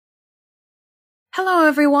Hello,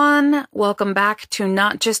 everyone. Welcome back to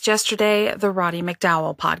Not Just Yesterday, the Roddy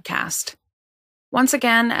McDowall podcast. Once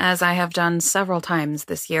again, as I have done several times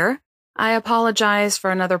this year, I apologize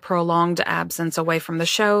for another prolonged absence away from the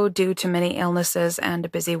show due to many illnesses and a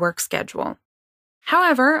busy work schedule.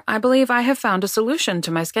 However, I believe I have found a solution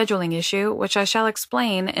to my scheduling issue, which I shall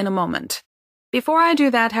explain in a moment. Before I do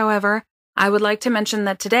that, however, I would like to mention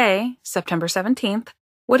that today, September 17th,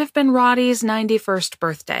 would have been Roddy's 91st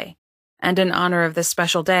birthday. And in honor of this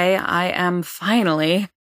special day, I am finally,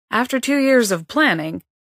 after 2 years of planning,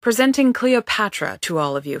 presenting Cleopatra to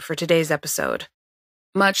all of you for today's episode.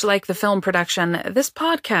 Much like the film production, this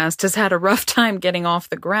podcast has had a rough time getting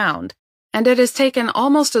off the ground, and it has taken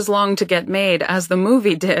almost as long to get made as the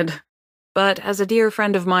movie did. But as a dear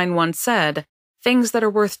friend of mine once said, things that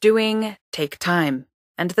are worth doing take time,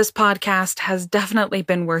 and this podcast has definitely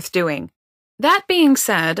been worth doing. That being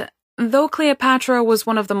said, though Cleopatra was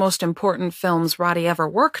one of the most important films Roddy ever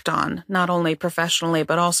worked on, not only professionally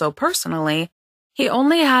but also personally, he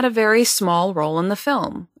only had a very small role in the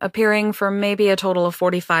film, appearing for maybe a total of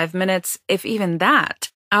 45 minutes, if even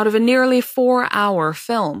that, out of a nearly 4-hour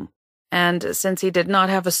film. And since he did not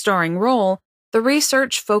have a starring role, the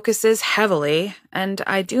research focuses heavily, and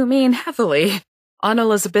I do mean heavily, on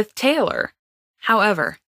Elizabeth Taylor.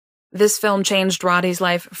 However, this film changed Roddy's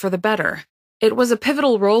life for the better. It was a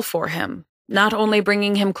pivotal role for him, not only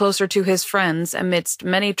bringing him closer to his friends amidst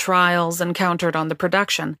many trials encountered on the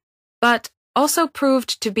production, but also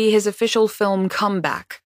proved to be his official film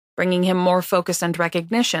comeback, bringing him more focus and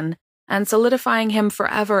recognition, and solidifying him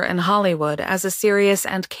forever in Hollywood as a serious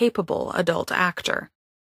and capable adult actor.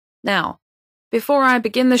 Now, before I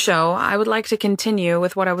begin the show, I would like to continue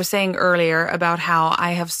with what I was saying earlier about how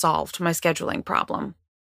I have solved my scheduling problem.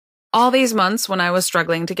 All these months when I was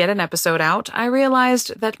struggling to get an episode out, I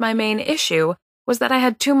realized that my main issue was that I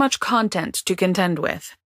had too much content to contend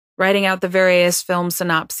with. Writing out the various film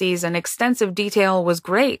synopses in extensive detail was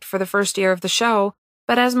great for the first year of the show,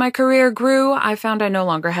 but as my career grew, I found I no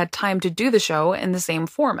longer had time to do the show in the same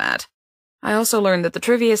format. I also learned that the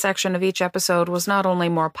trivia section of each episode was not only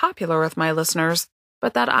more popular with my listeners,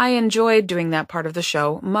 but that I enjoyed doing that part of the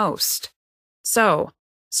show most. So,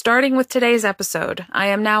 starting with today's episode, I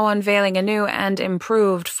am now unveiling a new and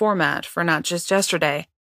improved format for Not Just Yesterday.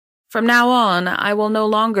 From now on, I will no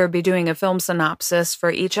longer be doing a film synopsis for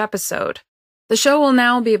each episode. The show will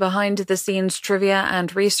now be behind-the-scenes trivia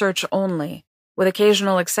and research only, with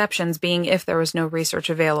occasional exceptions being if there is no research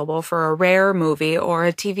available for a rare movie or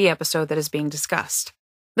a TV episode that is being discussed.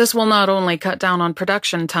 This will not only cut down on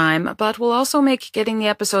production time, but will also make getting the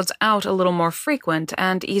episodes out a little more frequent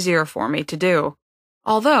and easier for me to do.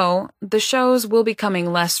 Although, the shows will be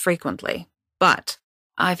coming less frequently, but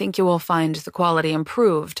I think you will find the quality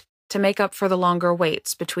improved to make up for the longer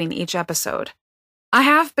waits between each episode. I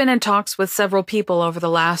have been in talks with several people over the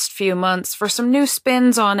last few months for some new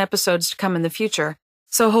spins on episodes to come in the future,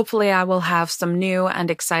 so hopefully I will have some new and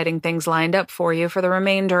exciting things lined up for you for the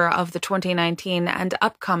remainder of the 2019 and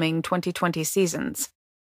upcoming 2020 seasons.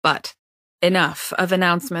 But enough of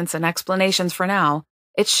announcements and explanations for now.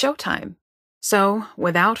 It's showtime. So,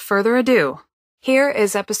 without further ado, here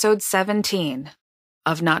is episode 17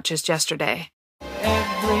 of Not Just Yesterday.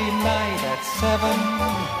 Every night at 7,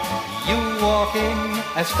 you walk in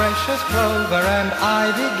as fresh as clover, and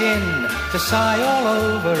I begin to sigh all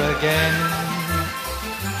over again.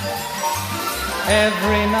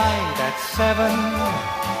 Every night at 7,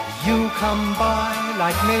 you come by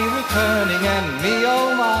like me returning, and me,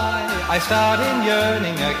 oh my, I start in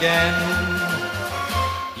yearning again.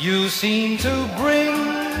 You seem to bring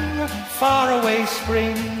faraway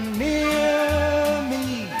spring near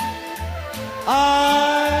me.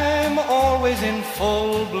 I'm always in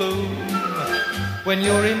full bloom when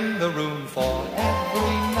you're in the room, for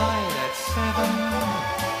every night at 7,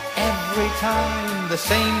 every time the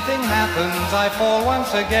same thing happens, I fall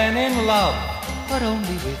once again in love, but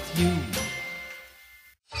only with you.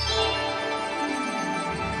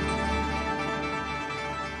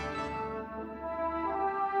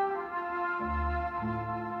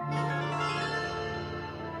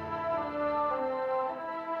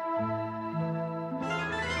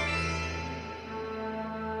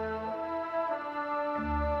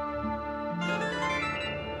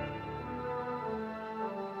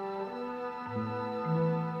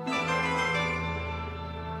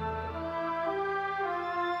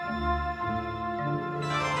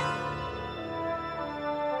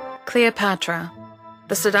 Cleopatra,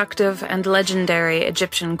 the seductive and legendary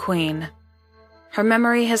Egyptian queen. Her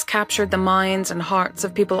memory has captured the minds and hearts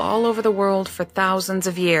of people all over the world for thousands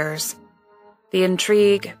of years. The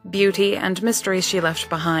intrigue, beauty, and mystery she left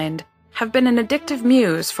behind have been an addictive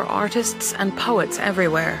muse for artists and poets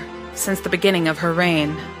everywhere since the beginning of her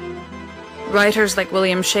reign. Writers like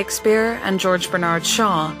William Shakespeare and George Bernard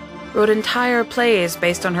Shaw wrote entire plays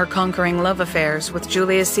based on her conquering love affairs with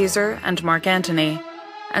Julius Caesar and Mark Antony,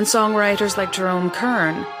 and songwriters like Jerome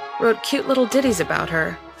Kern wrote cute little ditties about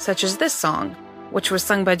her, such as this song, which was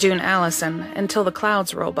sung by June Allison, Until the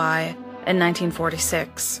Clouds Roll By, in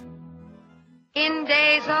 1946. In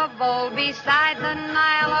days of old, beside the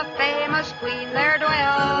Nile, a famous queen there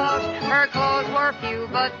dwelt. Her clothes were few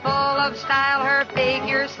but full of style, her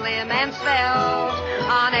figure slim and svelte.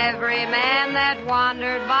 On every man that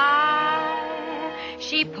wandered by,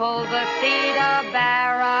 she pulled the Theda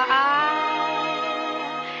Bara,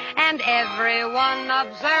 and everyone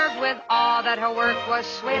observed with awe that her work was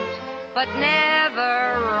swift but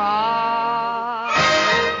never raw.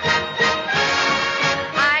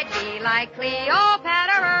 Like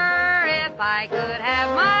Cleopatra, if I could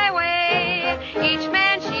have my way. Each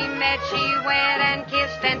man she met, she wed and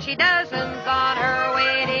kissed, and she dozens on her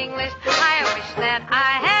waiting list. I wish that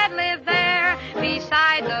I had lived there,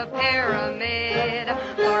 beside the pyramid.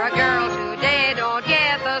 For a girl today don't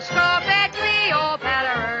get the scope that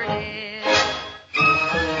Cleopatra did.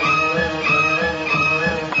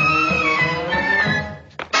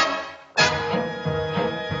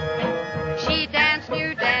 She danced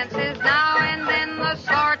new dances now and then, the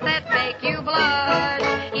sort that make you blush.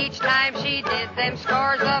 Each time she did them,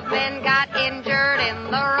 scores of men got injured in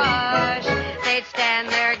the rush. They'd stand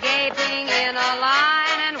there gaping in a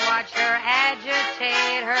line and watch her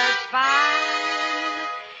agitate her spine.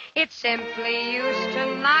 It simply used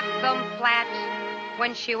to knock them flat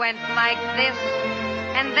when she went like this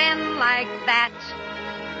and then like that.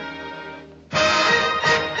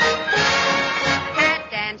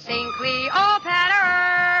 Dancing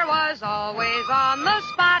Cleopatra was always on the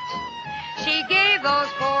spot. She gave those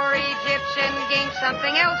poor Egyptian ginks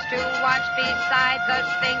something else to watch beside the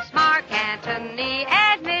Sphinx. Mark Antony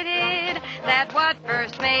admitted that what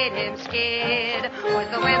first made him skid was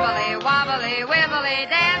the wibbly wobbly wibbly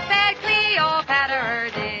dance that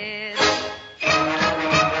Cleopatra did.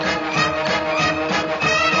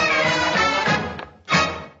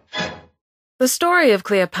 The story of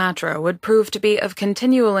Cleopatra would prove to be of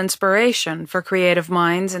continual inspiration for creative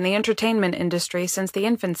minds in the entertainment industry since the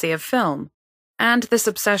infancy of film, and this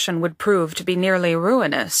obsession would prove to be nearly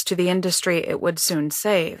ruinous to the industry it would soon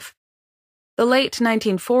save. The late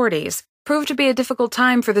 1940s proved to be a difficult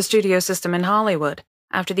time for the studio system in Hollywood,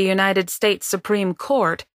 after the United States Supreme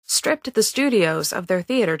Court stripped the studios of their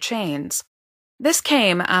theater chains. This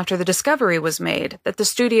came after the discovery was made that the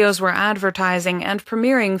studios were advertising and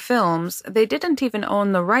premiering films they didn't even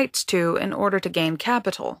own the rights to in order to gain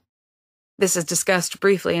capital. This is discussed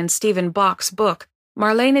briefly in Stephen Bach's book,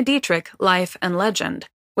 Marlene Dietrich, Life and Legend,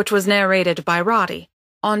 which was narrated by Roddy,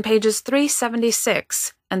 on pages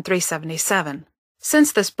 376 and 377.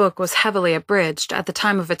 Since this book was heavily abridged at the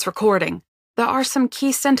time of its recording, there are some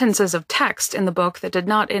key sentences of text in the book that did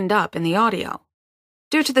not end up in the audio.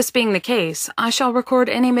 Due to this being the case, I shall record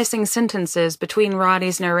any missing sentences between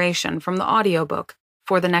Roddy's narration from the audiobook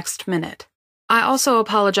for the next minute. I also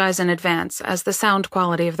apologize in advance as the sound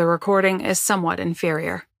quality of the recording is somewhat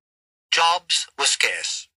inferior. Jobs were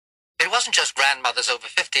scarce. It wasn't just grandmothers over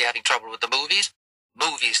 50 having trouble with the movies.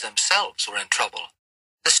 Movies themselves were in trouble.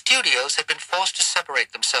 The studios had been forced to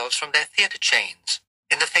separate themselves from their theater chains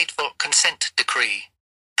in the fateful consent decree,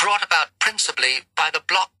 brought about principally by the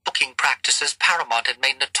block booking practices Paramount had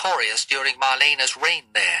made notorious during Marlene's reign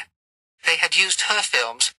there. They had used her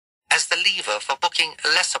films as the lever for booking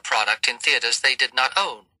lesser product in theaters they did not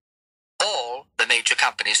own. All the major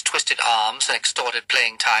companies twisted arms and extorted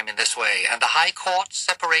playing time in this way, and the High Court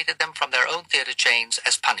separated them from their own theater chains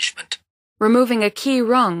as punishment, removing a key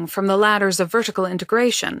rung from the ladders of vertical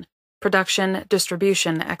integration, production,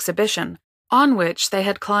 distribution, exhibition, on which they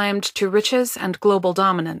had climbed to riches and global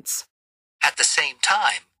dominance. At the same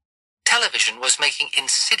time, television was making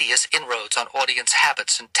insidious inroads on audience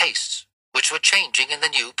habits and tastes, which were changing in the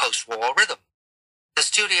new post-war rhythm. The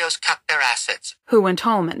studios cut their assets, who went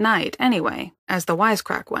home at night anyway, as the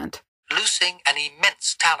wisecrack went, losing an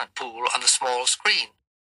immense talent pool on the small screen,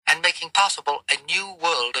 and making possible a new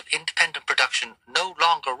world of independent production no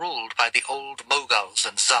longer ruled by the old moguls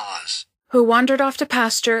and czars, who wandered off to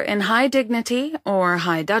pasture in high dignity or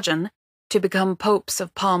high dudgeon to become popes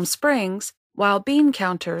of Palm Springs while bean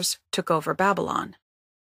counters took over Babylon.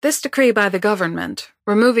 This decree by the government,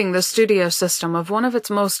 removing the studio system of one of its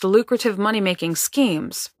most lucrative money-making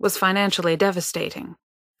schemes, was financially devastating,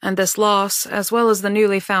 and this loss, as well as the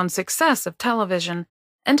newly found success of television,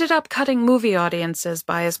 ended up cutting movie audiences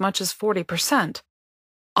by as much as 40%.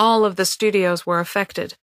 All of the studios were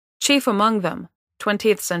affected, chief among them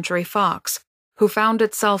 20th Century Fox, who found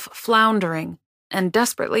itself floundering and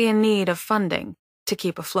desperately in need of funding to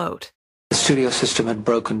keep afloat. The studio system had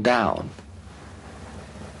broken down.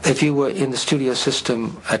 If you were in the studio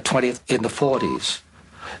system at 20th in the 40s,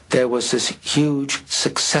 there was this huge,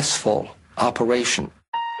 successful operation.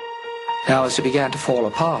 Now, as it began to fall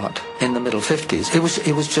apart in the middle 50s,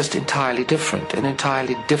 it was just entirely different, an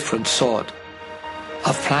entirely different sort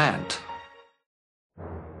of plant.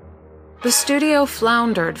 The studio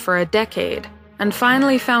floundered for a decade and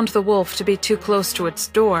finally found the wolf to be too close to its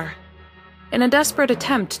door. In a desperate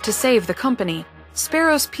attempt to save the company,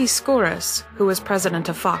 Spiros P. Skouras, who was president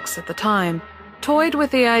of Fox at the time, toyed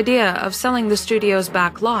with the idea of selling the studio's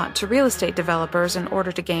back lot to real estate developers in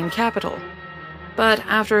order to gain capital. But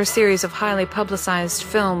after a series of highly publicized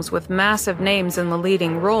films with massive names in the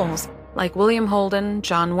leading roles, like William Holden,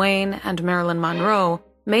 John Wayne, and Marilyn Monroe,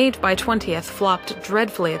 made by 20th flopped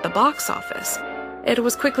dreadfully at the box office, it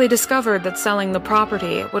was quickly discovered that selling the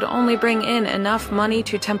property would only bring in enough money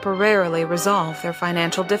to temporarily resolve their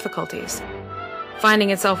financial difficulties.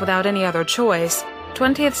 Finding itself without any other choice,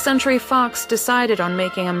 20th Century Fox decided on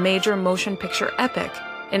making a major motion picture epic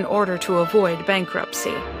in order to avoid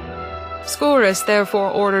bankruptcy. Skouras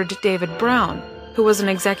therefore ordered David Brown, who was an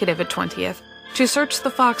executive at 20th, to search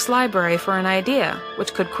the Fox library for an idea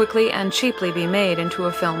which could quickly and cheaply be made into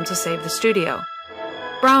a film to save the studio.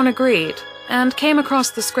 Brown agreed, and came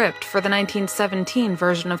across the script for the 1917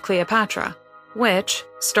 version of Cleopatra, which,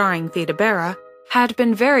 starring Theda Bara, had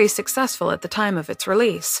been very successful at the time of its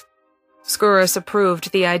release. Skouras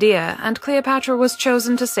approved the idea, and Cleopatra was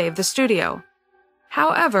chosen to save the studio.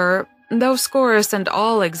 However, though Skouras and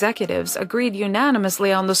all executives agreed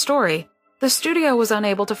unanimously on the story, the studio was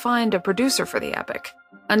unable to find a producer for the epic,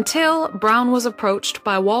 until Brown was approached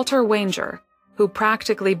by Walter Wanger, who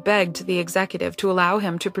practically begged the executive to allow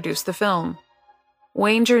him to produce the film.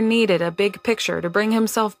 Wanger needed a big picture to bring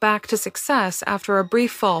himself back to success after a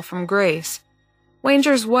brief fall from grace.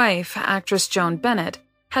 Wanger's wife, actress Joan Bennett,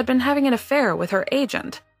 had been having an affair with her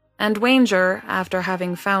agent, and Wanger, after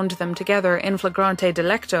having found them together in flagrante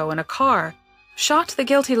delicto in a car, shot the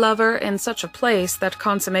guilty lover in such a place that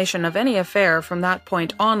consummation of any affair from that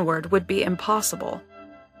point onward would be impossible.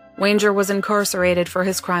 Wanger was incarcerated for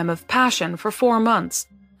his crime of passion for 4 months,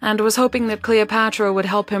 and was hoping that Cleopatra would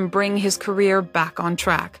help him bring his career back on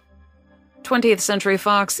track. 20th Century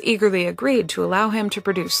Fox eagerly agreed to allow him to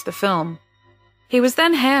produce the film. He was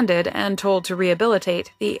then handed and told to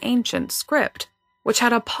rehabilitate the ancient script, which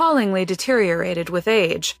had appallingly deteriorated with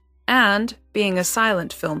age, and, being a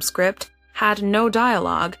silent film script, had no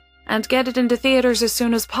dialogue, and get it into theaters as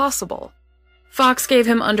soon as possible. Fox gave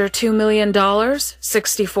him under $2 million,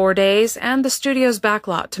 64 days, and the studio's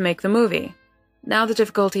backlot to make the movie. Now the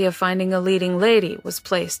difficulty of finding a leading lady was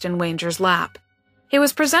placed in Wanger's lap. He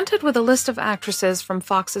was presented with a list of actresses from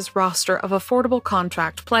Fox's roster of affordable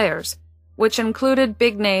contract players, which included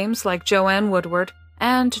big names like Joanne Woodward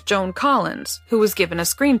and Joan Collins, who was given a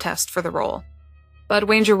screen test for the role. But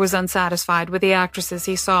Wanger was unsatisfied with the actresses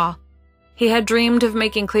he saw. He had dreamed of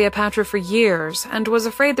making Cleopatra for years and was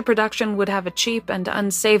afraid the production would have a cheap and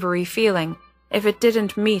unsavory feeling if it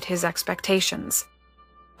didn't meet his expectations.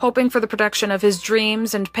 Hoping for the production of his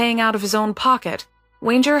dreams and paying out of his own pocket,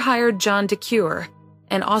 Wanger hired John DeCure,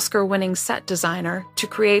 an Oscar-winning set designer, to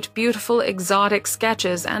create beautiful exotic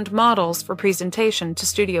sketches and models for presentation to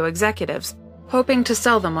studio executives, hoping to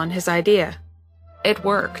sell them on his idea. It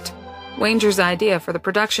worked. Wanger's idea for the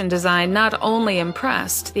production design not only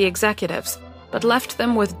impressed the executives, but left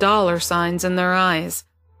them with dollar signs in their eyes.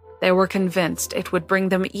 They were convinced it would bring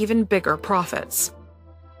them even bigger profits.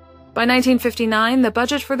 By 1959, the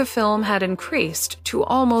budget for the film had increased to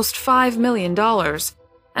almost $5 million,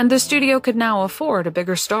 and the studio could now afford a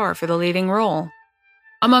bigger star for the leading role.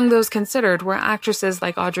 Among those considered were actresses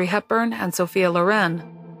like Audrey Hepburn and Sophia Loren.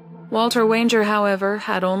 Walter Wanger, however,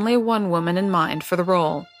 had only one woman in mind for the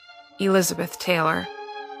role: Elizabeth Taylor.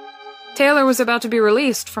 Taylor was about to be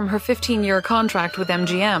released from her 15-year contract with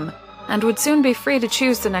MGM, and would soon be free to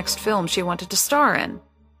choose the next film she wanted to star in.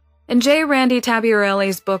 In J. Randy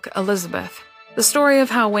Tabiarelli's book Elizabeth, the story of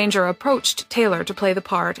how Wanger approached Taylor to play the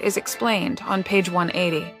part is explained on page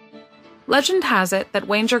 180. Legend has it that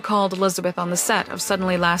Wanger called Elizabeth on the set of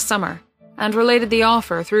Suddenly Last Summer, and related the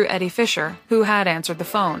offer through Eddie Fisher, who had answered the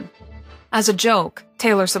phone. As a joke,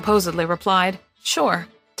 Taylor supposedly replied, "Sure,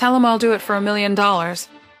 tell him I'll do it for $1 million."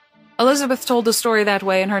 Elizabeth told the story that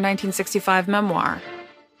way in her 1965 memoir.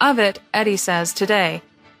 Of it, Eddie says today,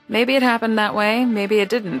 "Maybe it happened that way, maybe it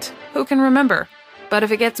didn't. Who can remember? But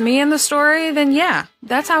if it gets me in the story, then yeah,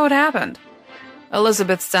 that's how it happened."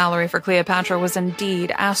 Elizabeth's salary for Cleopatra was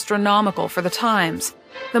indeed astronomical for the times,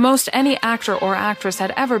 the most any actor or actress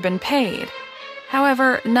had ever been paid.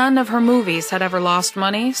 However, none of her movies had ever lost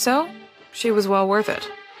money, so she was well worth it.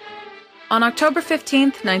 On October 15,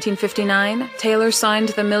 1959, Taylor signed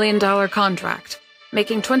the $1 million contract,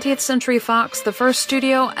 making 20th Century Fox the first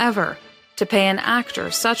studio ever to pay an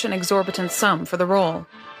actor such an exorbitant sum for the role.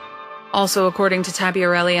 Also, according to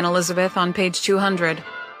Tabarelli and Elizabeth on page 200,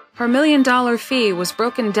 her $1 million fee was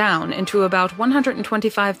broken down into about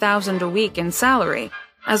 $125,000 a week in salary,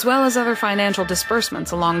 as well as other financial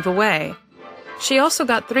disbursements along the way. She also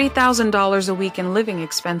got $3,000 a week in living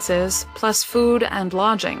expenses, plus food and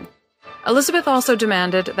lodging. Elizabeth also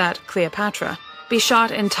demanded that Cleopatra be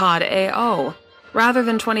shot in Todd AO, rather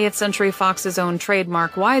than 20th Century Fox's own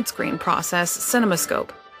trademark widescreen process, CinemaScope,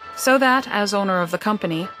 so that, as owner of the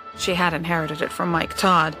company, she had inherited it from Mike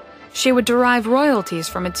Todd, she would derive royalties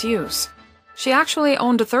from its use. She actually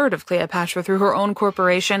owned a third of Cleopatra through her own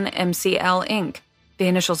corporation, MCL Inc., the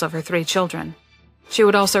initials of her 3 children. She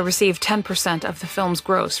would also receive 10% of the film's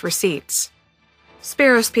gross receipts.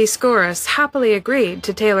 Spiros P. Skouras happily agreed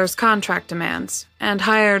to Taylor's contract demands and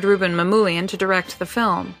hired Ruben Mamoulian to direct the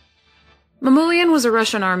film. Mamoulian was a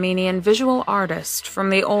Russian-Armenian visual artist from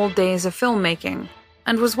the old days of filmmaking,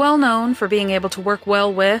 and was well known for being able to work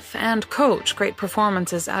well with and coach great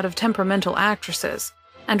performances out of temperamental actresses,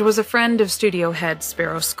 and was a friend of studio head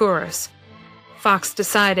Spiros Skouras. Fox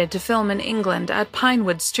decided to film in England at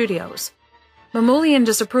Pinewood Studios. Mamoulian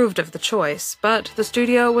disapproved of the choice, but the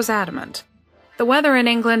studio was adamant. The weather in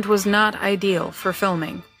England was not ideal for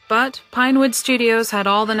filming, but Pinewood Studios had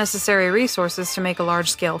all the necessary resources to make a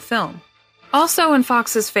large-scale film. Also in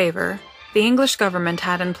Fox's favor, the English government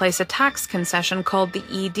had in place a tax concession called the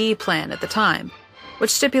ED Plan at the time, which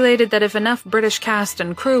stipulated that if enough British cast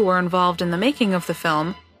and crew were involved in the making of the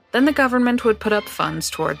film, then the government would put up funds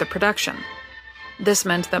toward the production. This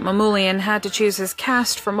meant that Mamoulian had to choose his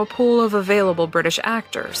cast from a pool of available British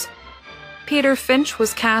actors. Peter Finch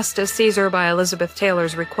was cast as Caesar by Elizabeth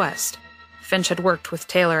Taylor's request. Finch had worked with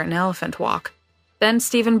Taylor in Elephant Walk. Then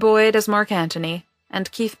Stephen Boyd as Mark Antony,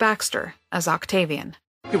 and Keith Baxter as Octavian.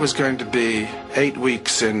 It was going to be 8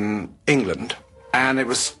 weeks in England, and it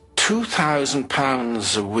was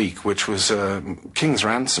 £2,000 a week, which was a king's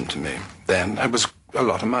ransom to me then. It was a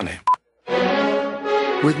lot of money.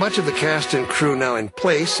 With much of the cast and crew now in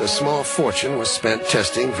place, a small fortune was spent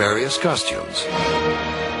testing various costumes.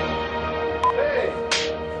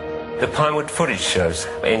 The Pinewood footage shows,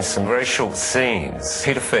 in some very short scenes,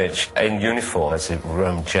 Peter Finch in uniform as a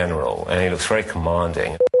Roman general, and he looks very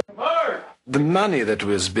commanding. The money that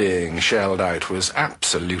was being shelled out was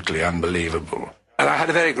absolutely unbelievable. And I had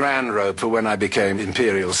a very grand robe for when I became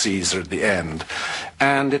Imperial Caesar at the end.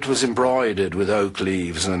 And it was embroidered with oak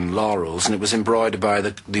leaves and laurels, and it was embroidered by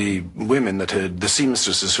the women the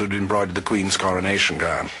seamstresses who had embroidered the Queen's coronation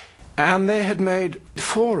gown. And they had made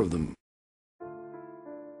 4 of them.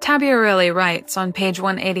 Tabarelli writes on page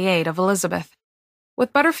 188 of Elizabeth,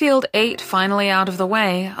 "With Butterfield 8 finally out of the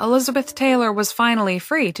way, Elizabeth Taylor was finally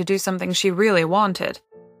free to do something she really wanted.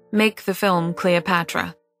 Make the film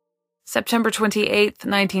Cleopatra. September 28,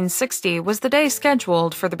 1960 was the day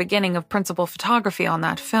scheduled for the beginning of principal photography on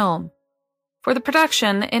that film. For the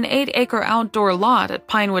production, an 8-acre outdoor lot at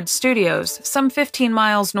Pinewood Studios, some 15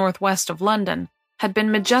 miles northwest of London, had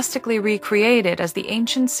been majestically recreated as the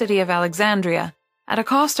ancient city of Alexandria, at a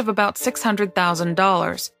cost of about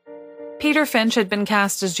 $600,000. Peter Finch had been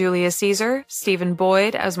cast as Julius Caesar, Stephen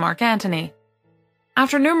Boyd as Mark Antony.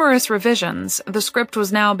 After numerous revisions, the script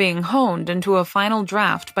was now being honed into a final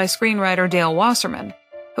draft by screenwriter Dale Wasserman,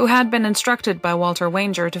 who had been instructed by Walter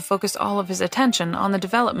Wanger to focus all of his attention on the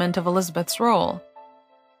development of Elizabeth's role.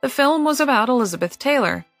 The film was about Elizabeth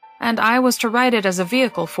Taylor, and I was to write it as a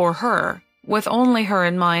vehicle for her, with only her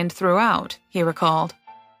in mind throughout, he recalled.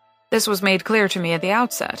 This was made clear to me at the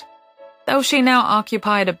outset. Though she now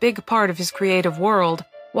occupied a big part of his creative world,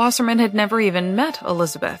 Wasserman had never even met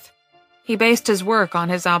Elizabeth. He based his work on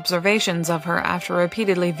his observations of her after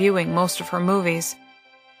repeatedly viewing most of her movies.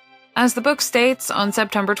 As the book states, on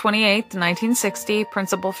September 28, 1960,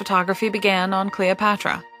 principal photography began on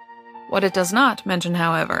Cleopatra. What it does not mention,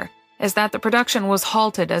 however, is that the production was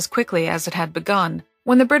halted as quickly as it had begun,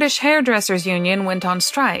 when the British Hairdressers Union went on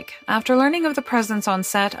strike after learning of the presence on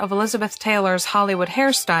set of Elizabeth Taylor's Hollywood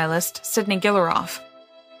hairstylist, Sidney Gilleroff.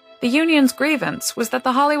 The union's grievance was that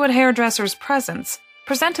the Hollywood hairdresser's presence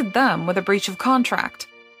presented them with a breach of contract.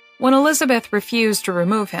 When Elizabeth refused to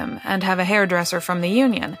remove him and have a hairdresser from the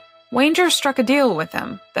union, Wanger struck a deal with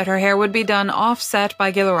them that her hair would be done off-set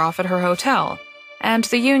by Gilleroff at her hotel, and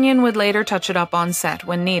the union would later touch it up on set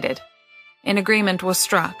when needed. An agreement was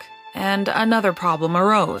struck, and another problem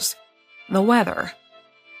arose: the weather.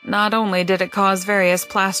 Not only did it cause various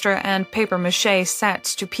plaster and papier-mâché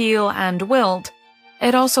sets to peel and wilt,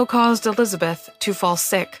 it also caused Elizabeth to fall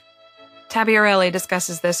sick. Tabarelli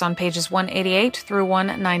discusses this on pages 188 through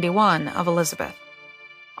 191 of Elizabeth.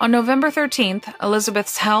 On November 13th,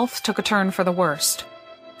 Elizabeth's health took a turn for the worst.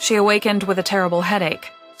 She awakened with a terrible headache.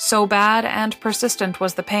 So bad and persistent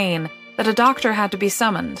was the pain that a doctor had to be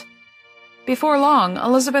summoned. Before long,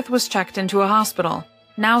 Elizabeth was checked into a hospital,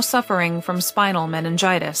 now suffering from spinal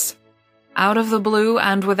meningitis. Out of the blue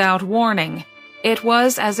and without warning, it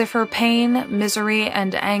was as if her pain, misery,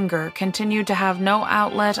 and anger continued to have no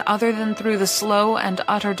outlet other than through the slow and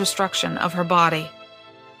utter destruction of her body.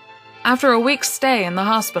 After a week's stay in the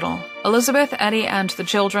hospital, Elizabeth, Eddie, and the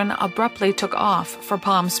children abruptly took off for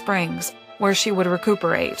Palm Springs, where she would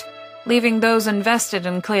recuperate, leaving those invested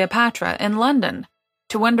in Cleopatra in London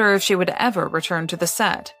to wonder if she would ever return to the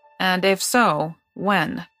set, and if so,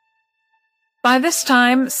 when. By this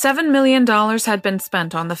time, $7 million had been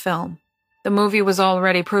spent on the film. The movie was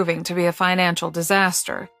already proving to be a financial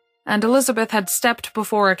disaster, and Elizabeth had stepped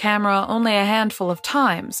before a camera only a handful of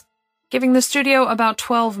times, giving the studio about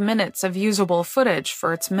 12 minutes of usable footage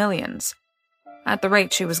for its millions. At the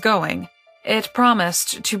rate she was going, it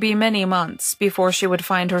promised to be many months before she would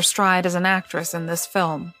find her stride as an actress in this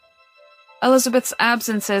film. Elizabeth's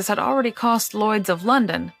absences had already cost Lloyd's of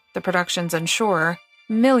London, the production's insurer,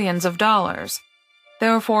 millions of dollars.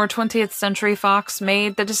 Therefore, 20th Century Fox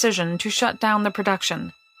made the decision to shut down the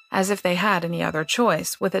production, as if they had any other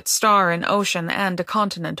choice, with its star an ocean and a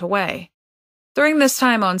continent away. During this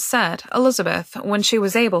time on set, Elizabeth, when she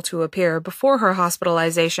was able to appear before her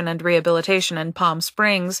hospitalization and rehabilitation in Palm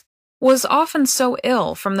Springs, was often so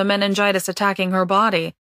ill from the meningitis attacking her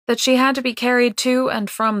body that she had to be carried to and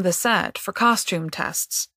from the set for costume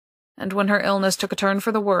tests. And when her illness took a turn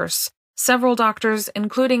for the worse, several doctors,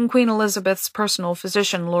 including Queen Elizabeth's personal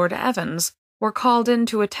physician Lord Evans, were called in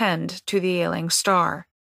to attend to the ailing star.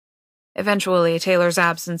 Eventually, Taylor's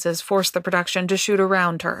absences forced the production to shoot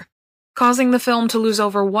around her, causing the film to lose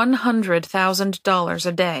over $100,000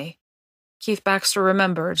 a day. Keith Baxter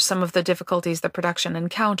remembered some of the difficulties the production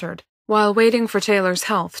encountered while waiting for Taylor's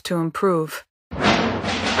health to improve.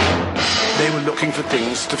 They were looking for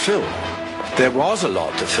things to film. There was a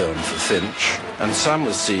lot to film for Finch, and some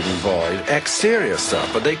was Stephen Boyd, exterior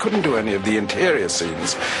stuff, but they couldn't do any of the interior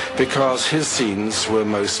scenes because his scenes were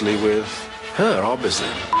mostly with her, obviously.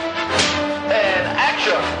 And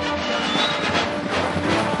action!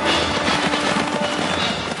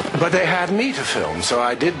 But they had me to film, so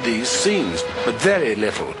I did these scenes, but very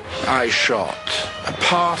little. I shot a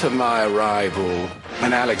part of my arrival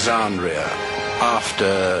in Alexandria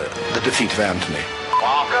after the defeat of Antony.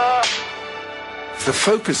 Walker! The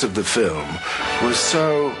focus of the film was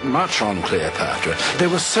so much on Cleopatra. There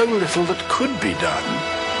was so little that could be done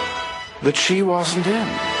that she wasn't in.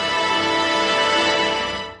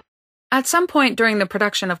 At some point during the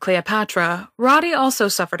production of Cleopatra, Roddy also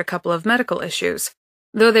suffered a couple of medical issues,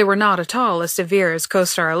 though they were not at all as severe as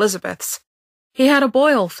co-star Elizabeth's. He had a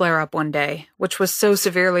boil flare-up one day, which was so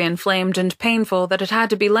severely inflamed and painful that it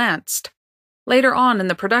had to be lanced. Later on in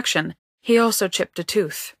the production, he also chipped a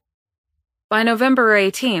tooth. By November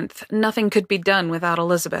 18th, nothing could be done without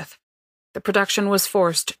Elizabeth. The production was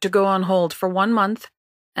forced to go on hold for 1 month,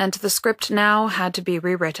 and the script now had to be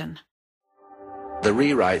rewritten. The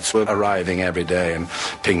rewrites were arriving every day in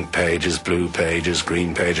pink pages, blue pages,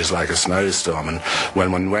 green pages like a snowstorm, and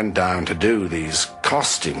when one went down to do these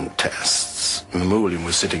costume tests, Mamoulian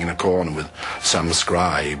was sitting in a corner with some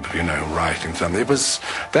scribe, writing something.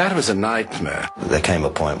 That was a nightmare. There came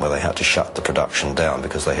a point where they had to shut the production down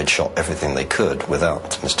because they had shot everything they could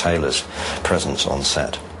without Miss Taylor's presence on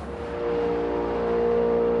set.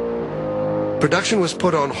 Production was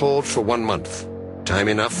put on hold for 1 month, time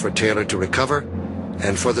enough for Taylor to recover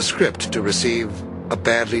and for the script to receive a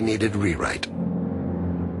badly needed rewrite.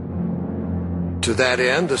 To that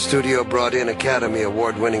end, the studio brought in Academy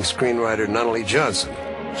Award-winning screenwriter Nunnally Johnson.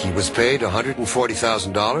 He was paid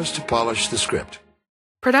 $140,000 to polish the script.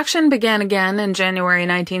 Production began again in January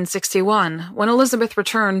 1961, when Elizabeth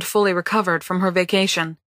returned fully recovered from her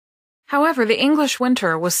vacation. However, the English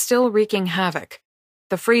winter was still wreaking havoc.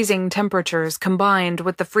 The freezing temperatures combined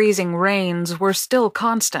with the freezing rains were still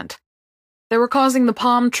constant. They were causing the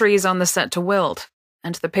palm trees on the set to wilt,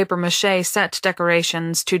 and the papier-mâché set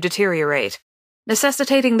decorations to deteriorate,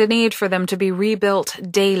 necessitating the need for them to be rebuilt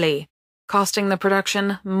daily, costing the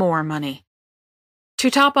production more money.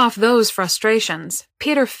 To top off those frustrations,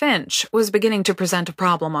 Peter Finch was beginning to present a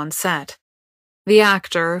problem on set. The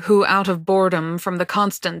actor, who out of boredom from the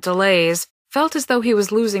constant delays, felt as though he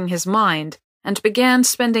was losing his mind, and began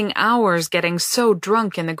spending hours getting so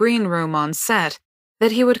drunk in the green room on set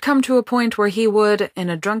that he would come to a point where he would, in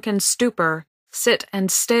a drunken stupor, sit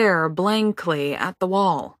and stare blankly at the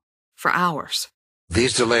wall for hours.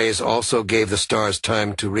 These delays also gave the stars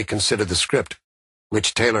time to reconsider the script,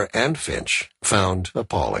 which Taylor and Finch found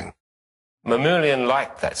appalling. Mamoulian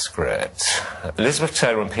liked that script. Elizabeth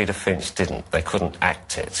Taylor and Peter Finch didn't. They couldn't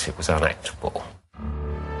act it. It was unactable.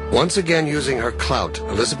 Once again using her clout,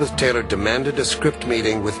 Elizabeth Taylor demanded a script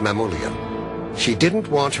meeting with Mamoulian. She didn't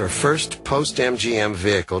want her first post-MGM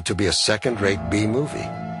vehicle to be a second-rate B movie,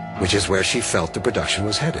 which is where she felt the production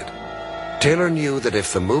was headed. Taylor knew that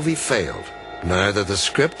if the movie failed, neither the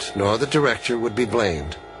script nor the director would be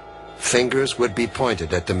blamed. Fingers would be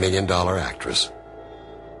pointed at the million-dollar actress.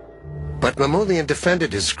 But Mamoulian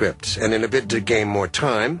defended his script, and in a bid to gain more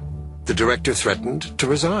time, the director threatened to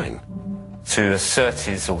resign. To assert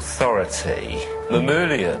his authority,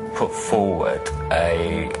 Mamoulian put forward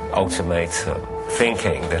an ultimatum,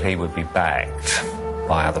 thinking that he would be backed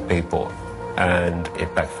by other people, and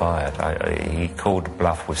it backfired. He called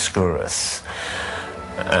bluff with Skouras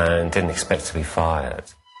and didn't expect to be fired.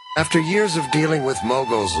 After years of dealing with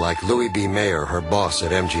moguls like Louis B. Mayer, her boss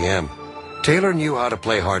at MGM, Taylor knew how to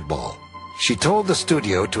play hardball. She told the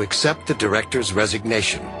studio to accept the director's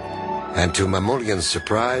resignation, and to Mamoulian's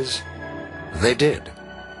surprise, they did.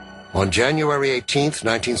 On January 18th,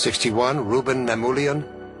 1961, Rouben Mamoulian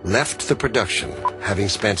left the production, having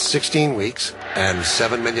spent 16 weeks and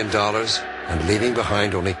 $7 million, and leaving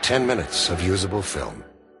behind only 10 minutes of usable film.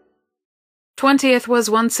 20th was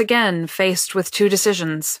once again faced with two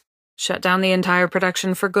decisions: shut down the entire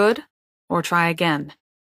production for good, or try again.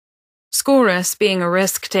 Skouras, being a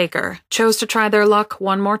risk-taker, chose to try their luck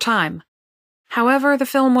one more time. However, the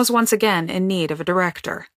film was once again in need of a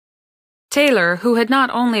director. Taylor, who had not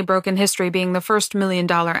only broken history being the first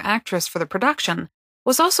million-dollar actress for the production,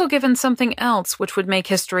 was also given something else which would make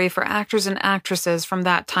history for actors and actresses from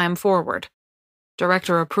that time forward: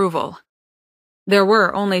 director approval. There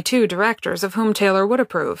were only two directors of whom Taylor would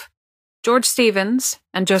approve: George Stevens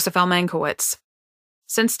and Joseph L. Mankiewicz.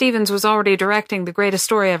 Since Stevens was already directing The Greatest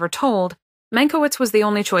Story Ever Told, Mankiewicz was the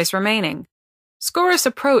only choice remaining. Skouras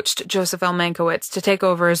approached Joseph L. Mankiewicz to take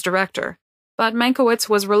over as director, but Mankiewicz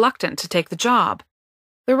was reluctant to take the job.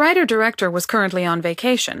 The writer-director was currently on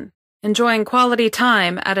vacation, enjoying quality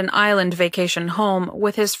time at an island vacation home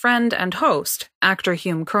with his friend and host, actor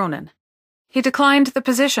Hume Cronyn. He declined the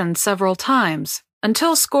position several times,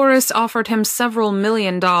 until Skouras offered him several $1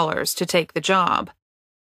 million to take the job.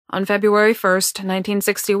 On February 1st,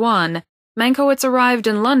 1961, Mankiewicz arrived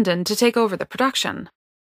in London to take over the production.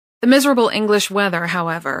 The miserable English weather,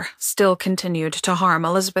 however, still continued to harm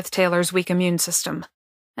Elizabeth Taylor's weak immune system,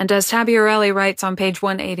 and as Tabarelli writes on page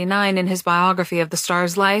 189 in his biography of the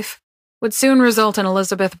star's life, would soon result in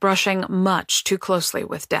Elizabeth brushing much too closely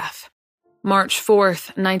with death. March 4th,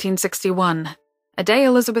 1961, a day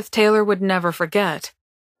Elizabeth Taylor would never forget.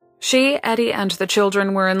 She, Eddie, and the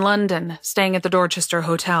children were in London, staying at the Dorchester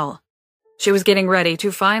Hotel. She was getting ready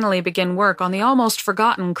to finally begin work on the almost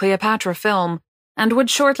forgotten Cleopatra film, and would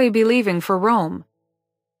shortly be leaving for Rome.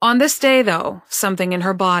 On this day, though, something in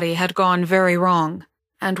her body had gone very wrong,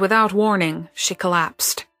 and without warning, she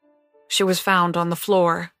collapsed. She was found on the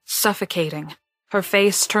floor, suffocating, her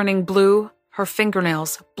face turning blue, her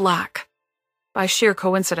fingernails black. By sheer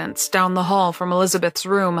coincidence, down the hall from Elizabeth's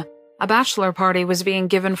room, a bachelor party was being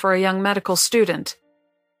given for a young medical student.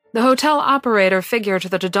 The hotel operator figured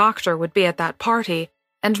that a doctor would be at that party,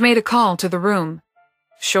 and made a call to the room.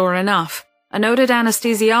 Sure enough, a noted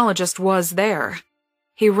anesthesiologist was there.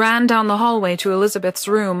 He ran down the hallway to Elizabeth's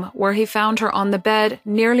room, where he found her on the bed,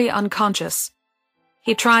 nearly unconscious.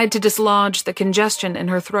 He tried to dislodge the congestion in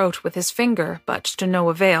her throat with his finger, but to no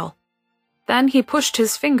avail. Then he pushed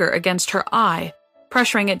his finger against her eye,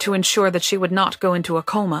 pressuring it to ensure that she would not go into a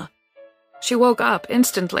coma. She woke up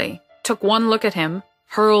instantly, took one look at him,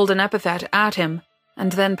 hurled an epithet at him,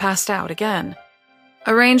 and then passed out again.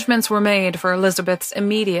 Arrangements were made for Elizabeth's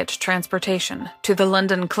immediate transportation to the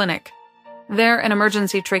London clinic. There, an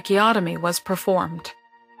emergency tracheotomy was performed.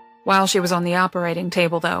 While she was on the operating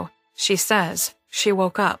table, though, she says she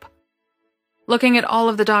woke up. Looking at all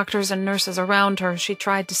of the doctors and nurses around her, she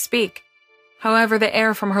tried to speak. However, the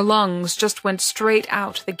air from her lungs just went straight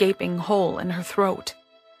out the gaping hole in her throat.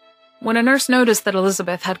 When a nurse noticed that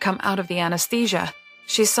Elizabeth had come out of the anesthesia,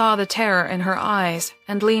 she saw the terror in her eyes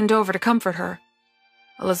and leaned over to comfort her.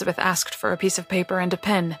 Elizabeth asked for a piece of paper and a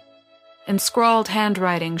pen. In scrawled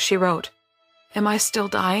handwriting, she wrote, "Am I still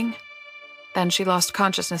dying?" Then she lost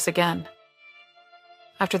consciousness again.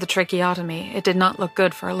 After the tracheotomy, it did not look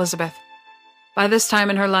good for Elizabeth. By this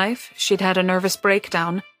time in her life, she'd had a nervous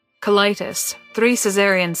breakdown, colitis, 3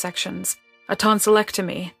 cesarean sections, a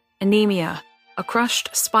tonsillectomy, anemia, a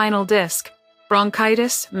crushed spinal disc,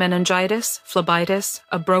 bronchitis, meningitis, phlebitis,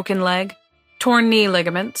 a broken leg, torn knee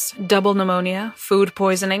ligaments, double pneumonia, food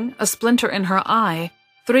poisoning, a splinter in her eye,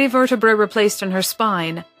 3 vertebrae replaced in her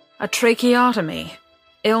spine, a tracheotomy,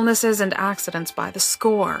 illnesses and accidents by the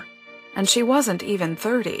score, and she wasn't even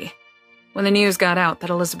 30. When the news got out that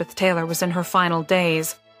Elizabeth Taylor was in her final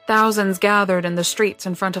days, thousands gathered in the streets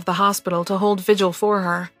in front of the hospital to hold vigil for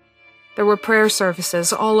her. There were prayer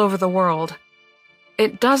services all over the world.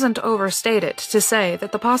 It doesn't overstate it to say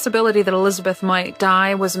that the possibility that Elizabeth might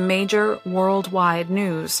die was major worldwide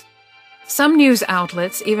news. Some news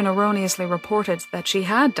outlets even erroneously reported that she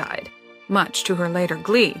had died, much to her later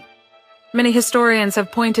glee. Many historians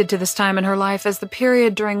have pointed to this time in her life as the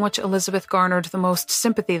period during which Elizabeth garnered the most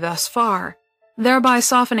sympathy thus far, thereby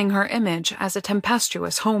softening her image as a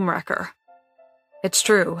tempestuous homewrecker. It's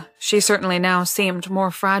true, she certainly now seemed more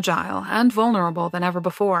fragile and vulnerable than ever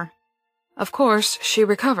before. Of course, she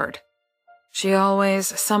recovered. She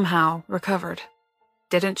always, somehow, recovered.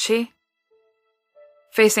 Didn't she?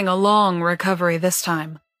 Facing a long recovery this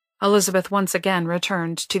time, Elizabeth once again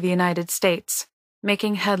returned to the United States,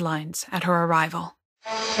 making headlines at her arrival.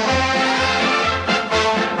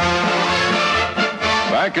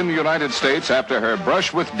 Back in the United States after her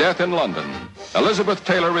brush with death in London, Elizabeth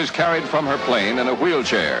Taylor is carried from her plane in a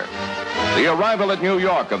wheelchair. The arrival at New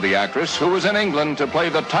York of the actress, who was in England to play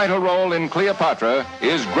the title role in Cleopatra,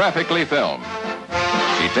 is graphically filmed.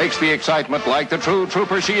 She takes the excitement like the true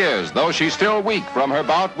trooper she is, though she's still weak from her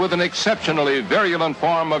bout with an exceptionally virulent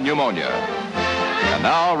form of pneumonia. And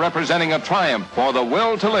now, representing a triumph for the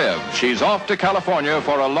will to live, she's off to California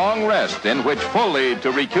for a long rest in which fully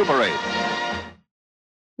to recuperate.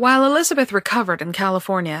 While Elizabeth recovered in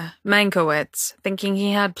California, Mankiewicz, thinking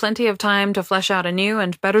he had plenty of time to flesh out a new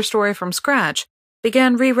and better story from scratch,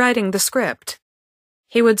 began rewriting the script.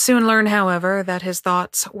 He would soon learn, however, that his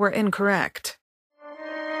thoughts were incorrect.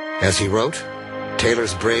 As he wrote,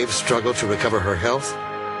 Taylor's brave struggle to recover her health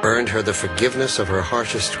earned her the forgiveness of her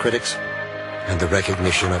harshest critics and the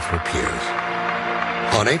recognition of her peers.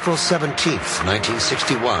 On April 17,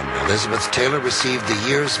 1961, Elizabeth Taylor received the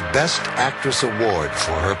year's Best Actress Award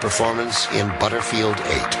for her performance in Butterfield 8.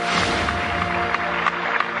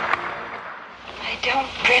 I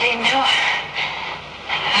don't really know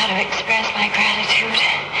how to express my gratitude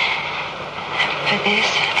for this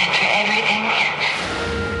and for everything.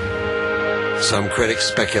 Some critics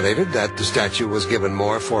speculated that the statue was given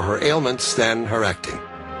more for her ailments than her acting.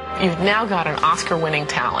 You've now got an Oscar-winning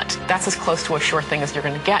talent. That's as close to a sure thing as you're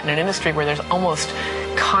going to get in an industry where there's almost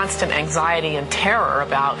constant anxiety and terror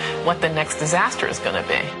about what the next disaster is going to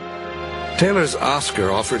be. Taylor's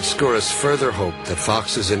Oscar offered Skouras further hope that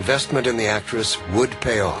Fox's investment in the actress would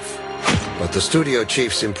pay off. But the studio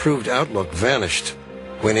chief's improved outlook vanished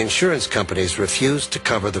when insurance companies refused to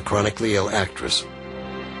cover the chronically ill actress.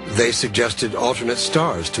 They suggested alternate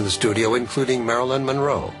stars to the studio, including Marilyn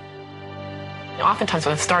Monroe. Oftentimes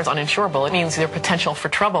when a star is uninsurable, it means their potential for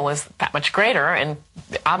trouble is that much greater, and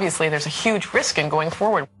obviously there's a huge risk in going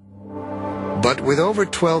forward. But with over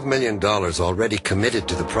 $12 million already committed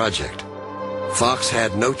to the project, Fox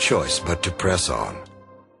had no choice but to press on.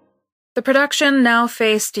 The production now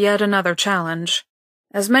faced yet another challenge.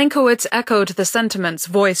 As Mankiewicz echoed the sentiments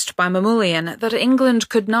voiced by Mamoulian that England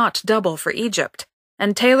could not double for Egypt,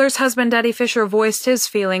 and Taylor's husband Eddie Fisher voiced his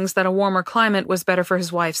feelings that a warmer climate was better for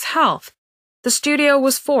his wife's health, the studio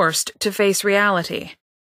was forced to face reality.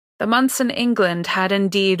 The months in England had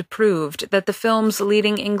indeed proved that the film's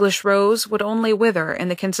leading English rose would only wither in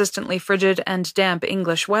the consistently frigid and damp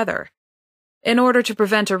English weather. In order to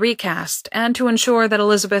prevent a recast and to ensure that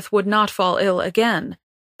Elizabeth would not fall ill again,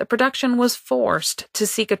 the production was forced to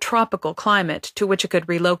seek a tropical climate to which it could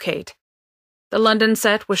relocate. The London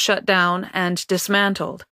set was shut down and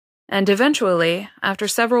dismantled, and eventually, after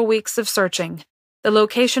several weeks of searching, the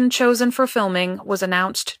location chosen for filming was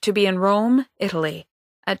announced to be in Rome, Italy,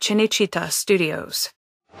 at Cinecittà Studios.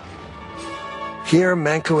 Here,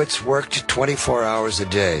 Mankiewicz worked 24 hours a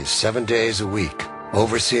day, 7 days a week,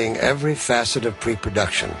 overseeing every facet of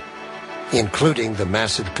pre-production, including the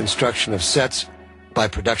massive construction of sets by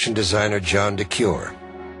production designer John DeCure.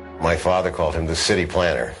 My father called him the city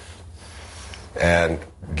planner, and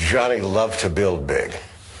Johnny loved to build big.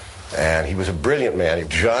 And he was a brilliant man.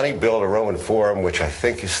 Johnny built a Roman Forum, which I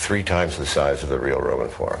think is 3 times the size of the real Roman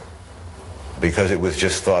Forum, because it was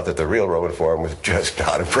just thought that the real Roman Forum was just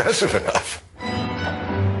not impressive enough.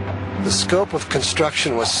 The The scope of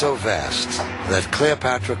construction was so vast that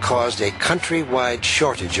Cleopatra caused a countrywide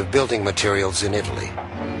shortage of building materials in Italy.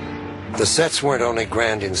 The sets weren't only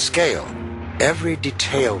grand in scale, every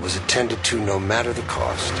detail was attended to no matter the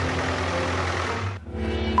cost.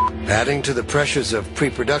 Adding to the pressures of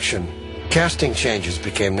pre-production, casting changes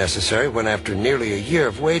became necessary when, after nearly a year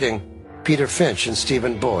of waiting, Peter Finch and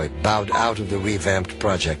Stephen Boyd bowed out of the revamped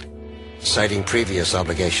project, citing previous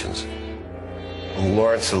obligations.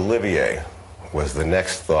 Laurence Olivier was the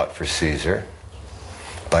next thought for Caesar,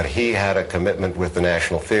 but he had a commitment with the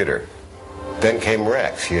National Theater. Then came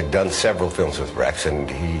Rex. He had done several films with Rex,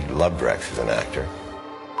 and he loved Rex as an actor.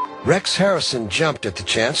 Rex Harrison jumped at the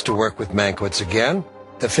chance to work with Mankiewicz again.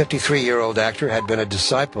 The 53-year-old actor had been a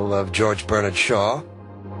disciple of George Bernard Shaw,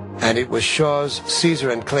 and it was Shaw's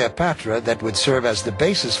Caesar and Cleopatra that would serve as the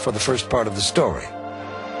basis for the first part of the story.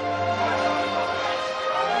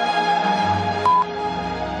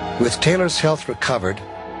 With Taylor's health recovered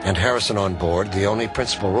and Harrison on board, the only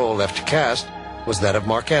principal role left to cast was that of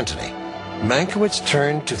Mark Antony. Mankiewicz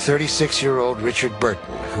turned to 36-year-old Richard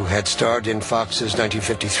Burton, who had starred in Fox's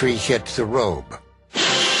 1953 hit The Robe.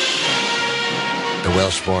 The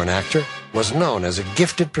Welsh-born actor was known as a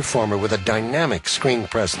gifted performer with a dynamic screen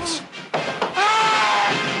presence.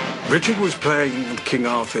 Richard was playing King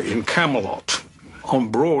Arthur in Camelot on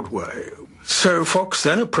Broadway. So Fox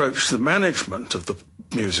then approached the management of the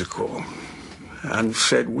musical and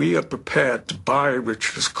said, "We are prepared to buy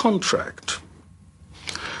Richard's contract."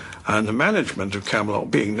 And the management of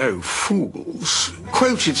Camelot, being no fools,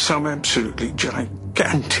 quoted some absolutely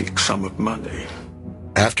gigantic sum of money.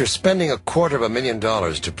 After spending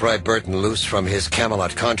 $250,000 to pry Burton loose from his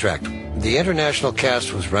Camelot contract, the international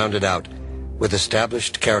cast was rounded out with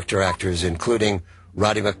established character actors including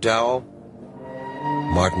Roddy McDowall,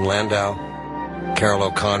 Martin Landau, Carol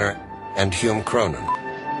O'Connor, and Hume Cronyn.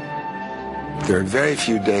 There are very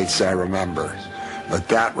few dates I remember, but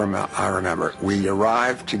that I remember. We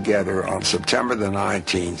arrived together on September the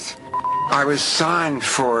 19th. I was signed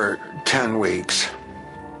for 10 weeks.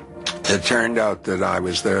 It turned out that I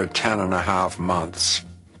was there 10.5 months.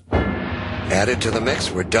 Added to the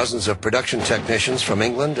mix were dozens of production technicians from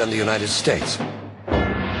England and the United States.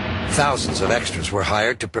 Thousands of extras were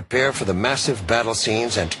hired to prepare for the massive battle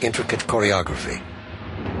scenes and intricate choreography.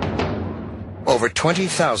 Over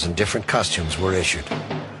 20,000 different costumes were issued,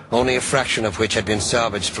 only a fraction of which had been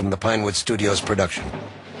salvaged from the Pinewood Studios production.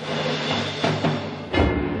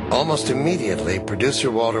 Almost immediately,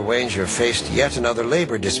 producer Walter Wanger faced yet another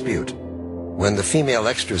labor dispute when the female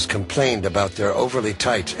extras complained about their overly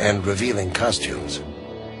tight and revealing costumes.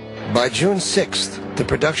 By June 6th, the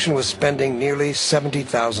production was spending nearly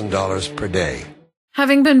 $70,000 per day.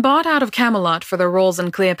 Having been bought out of Camelot for their roles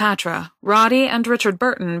in Cleopatra, Roddy and Richard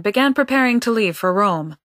Burton began preparing to leave for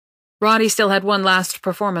Rome. Roddy still had one last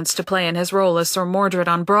performance to play in his role as Sir Mordred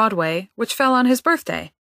on Broadway, which fell on his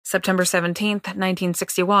birthday, September 17th,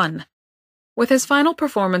 1961. With his final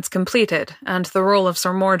performance completed and the role of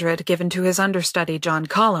Sir Mordred given to his understudy John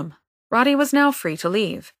Cullum, Roddy was now free to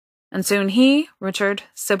leave, and soon he, Richard,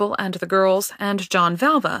 Sybil and the girls, and John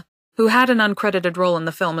Valva, who had an uncredited role in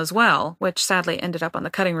the film as well, which sadly ended up on the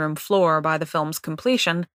cutting room floor by the film's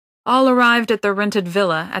completion, all arrived at their rented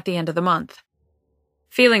villa at the end of the month.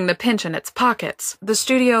 Feeling the pinch in its pockets, the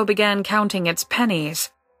studio began counting its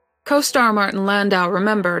pennies. Co-star Martin Landau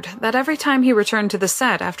remembered that every time he returned to the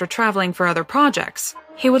set after traveling for other projects,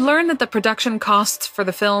 he would learn that the production costs for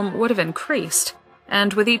the film would have increased,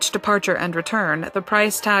 and with each departure and return, the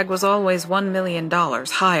price tag was always $1 million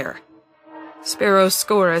higher. Spiros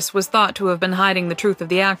Skouras was thought to have been hiding the truth of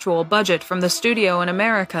the actual budget from the studio in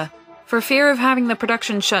America for fear of having the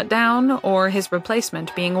production shut down or his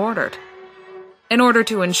replacement being ordered. In order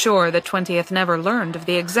to ensure that 20th never learned of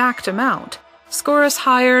the exact amount, Skouras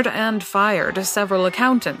hired and fired several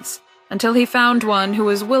accountants until he found one who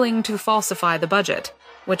was willing to falsify the budget,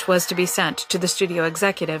 which was to be sent to the studio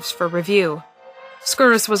executives for review.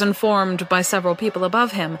 Skouras was informed by several people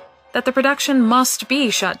above him that the production must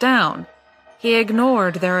be shut down. He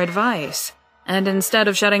ignored their advice, and instead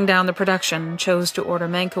of shutting down the production, chose to order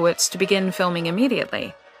Mankiewicz to begin filming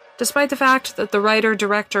immediately, despite the fact that the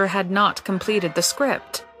writer-director had not completed the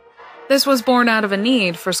script. This was born out of a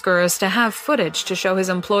need for Skouras to have footage to show his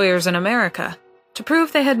employers in America, to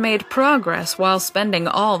prove they had made progress while spending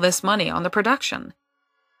all this money on the production.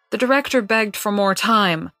 The director begged for more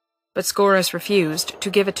time, but Skouras refused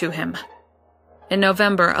to give it to him. In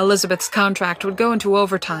November, Elizabeth's contract would go into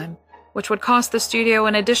overtime, which would cost the studio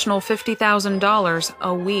an additional $50,000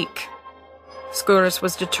 a week. Skouras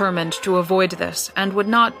was determined to avoid this and would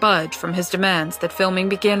not budge from his demands that filming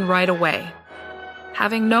begin right away.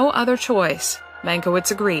 Having no other choice,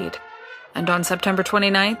 Mankiewicz agreed, and on September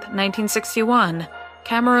 29, 1961,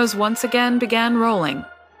 cameras once again began rolling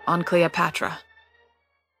on Cleopatra.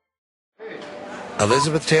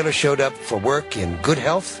 Elizabeth Taylor showed up for work in good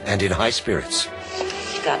health and in high spirits.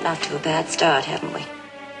 We've gotten off to a bad start, haven't we?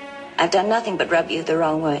 I've done nothing but rub you the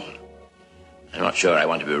wrong way. I'm not sure I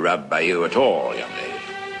want to be rubbed by you at all, young lady.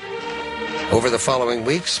 Over the following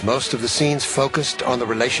weeks, most of the scenes focused on the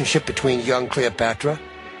relationship between young Cleopatra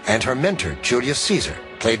and her mentor, Julius Caesar,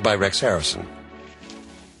 played by Rex Harrison.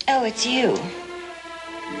 Oh, it's you.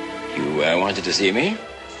 You wanted to see me?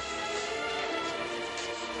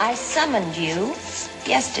 I summoned you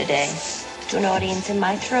yesterday to an audience in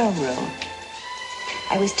my throne room.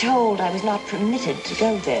 I was told I was not permitted to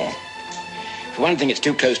go there. For one thing, it's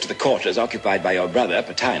too close to the quarters occupied by your brother,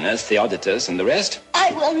 Plotinus, Theodotus, and the rest.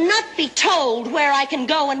 I will not be told where I can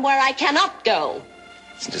go and where I cannot go.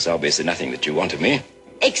 Since it's obviously nothing that you want of me.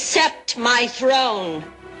 Except my throne.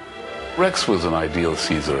 Rex was an ideal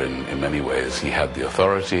Caesar in many ways. He had the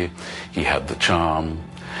authority, he had the charm,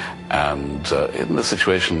 and in the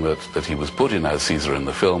situation that he was put in as Caesar in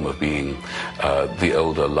the film of being the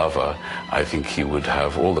older lover, I think he would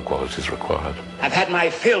have all the qualities required. I've had my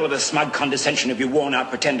fill of the smug condescension of you worn-out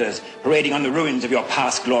pretenders parading on the ruins of your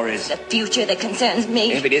past glories. The future that concerns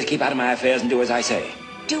me. If it is, keep out of my affairs and do as I say.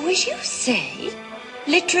 Do as you say?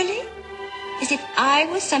 Literally? As if I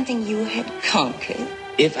was something you had conquered?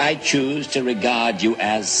 If I choose to regard you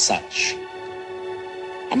as such.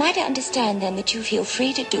 Am I to understand, then, that you feel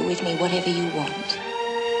free to do with me whatever you want?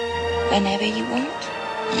 Whenever you want?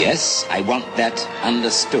 Yes, I want that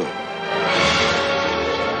understood.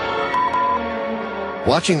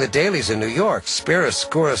 Watching the dailies in New York, Spiros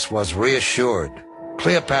Skouras was reassured.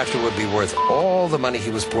 Cleopatra would be worth all the money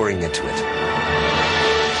he was pouring into it.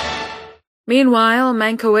 Meanwhile,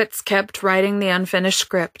 Mankiewicz kept writing the unfinished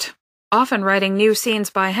script, often writing new scenes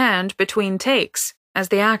by hand between takes, as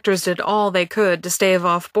the actors did all they could to stave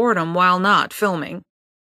off boredom while not filming.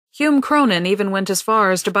 Hume Cronyn even went as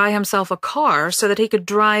far as to buy himself a car so that he could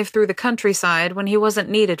drive through the countryside when he wasn't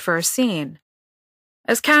needed for a scene.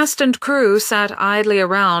 As cast and crew sat idly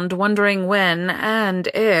around wondering when and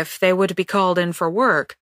if they would be called in for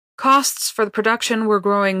work, costs for the production were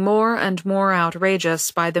growing more and more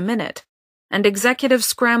outrageous by the minute, and executives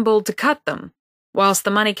scrambled to cut them, whilst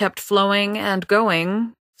the money kept flowing and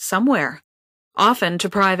going somewhere, often to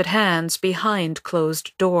private hands behind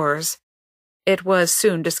closed doors. It was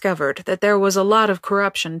soon discovered that there was a lot of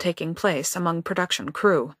corruption taking place among production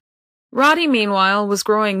crew. Roddy, meanwhile, was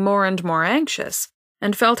growing more and more anxious,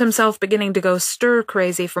 and felt himself beginning to go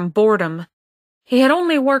stir-crazy from boredom. He had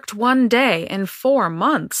only worked one day in 4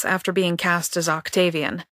 months after being cast as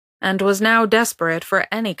Octavian, and was now desperate for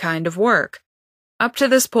any kind of work. Up to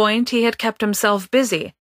this point, he had kept himself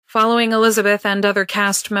busy, following Elizabeth and other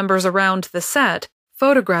cast members around the set,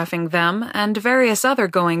 photographing them and various other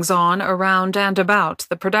goings-on around and about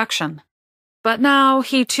the production. But now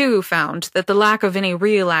he too found that the lack of any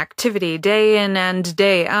real activity day in and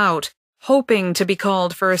day out, hoping to be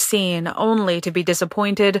called for a scene only to be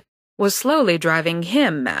disappointed, was slowly driving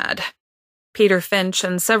him mad. Peter Finch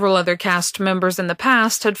and several other cast members in the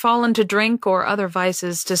past had fallen to drink or other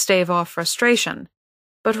vices to stave off frustration.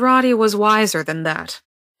 But Roddy was wiser than that,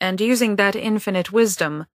 and using that infinite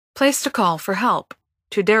wisdom, placed a call for help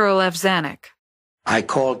to Darryl F. Zanuck. I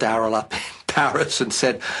called Darryl up in Paris and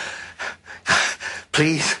said,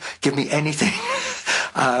 please give me anything.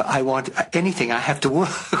 I want anything. I have to work.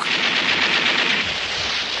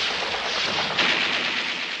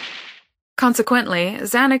 Consequently,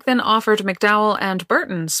 Zanuck then offered McDowell and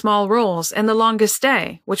Burton small roles in The Longest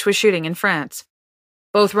Day, which was shooting in France.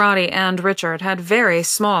 Both Roddy and Richard had very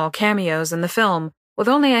small cameos in the film, with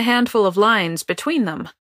only a handful of lines between them.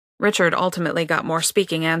 Richard ultimately got more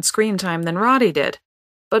speaking and screen time than Roddy did,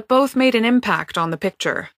 but both made an impact on the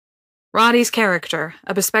picture. Roddy's character,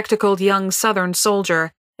 a bespectacled young Southern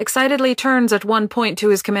soldier, excitedly turns at one point to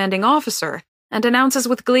his commanding officer and announces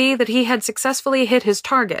with glee that he had successfully hit his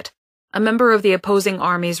target, a member of the opposing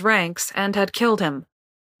army's ranks, and had killed him,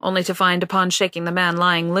 only to find upon shaking the man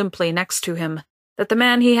lying limply next to him that the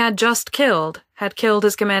man he had just killed had killed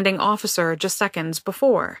his commanding officer just seconds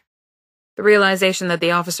before. The realization that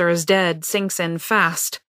the officer is dead sinks in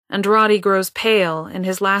fast, and Roddy grows pale in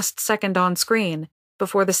his last second on screen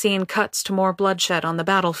before the scene cuts to more bloodshed on the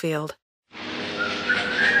battlefield.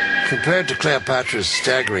 Compared to Cleopatra's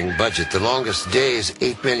staggering budget, The Longest Day's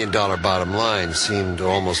 $8 million bottom line seemed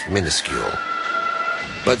almost minuscule.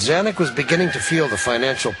 But Zanuck was beginning to feel the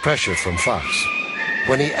financial pressure from Fox.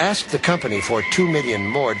 When he asked the company for $2 million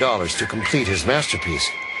more to complete his masterpiece,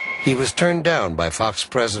 He was turned down by Fox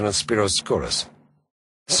president Spiros Skouras.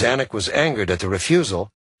 Zanuck was angered at the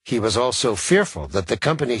refusal. He was also fearful that the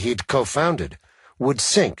company he'd co-founded would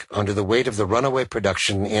sink under the weight of the runaway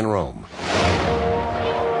production in Rome.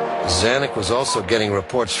 Zanuck was also getting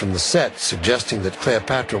reports from the set suggesting that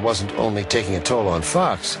Cleopatra wasn't only taking a toll on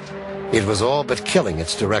Fox, it was all but killing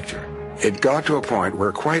its director. It got to a point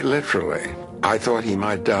where, quite literally, I thought he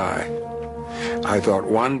might die. I thought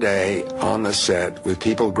one day on the set, with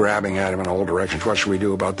people grabbing at him in all directions, what should we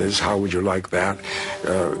do about this? How would you like that?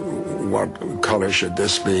 What color should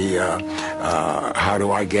this be? How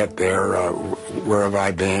do I get there? Where have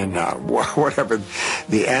I been? Whatever.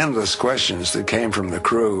 The endless questions that came from the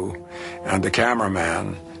crew and the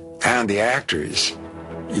cameraman and the actors,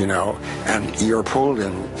 you know, and you're pulled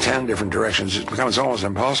in 10 different directions. It becomes almost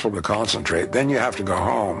impossible to concentrate. Then you have to go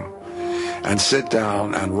home and sit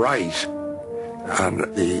down and write. And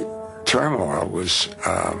the turmoil was,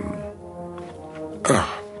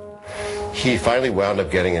 He finally wound up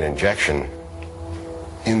getting an injection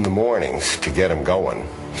in the mornings to get him going,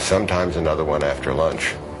 sometimes another one after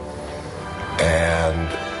lunch, and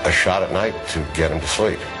a shot at night to get him to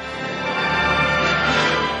sleep.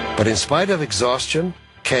 But in spite of exhaustion,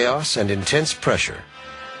 chaos, and intense pressure,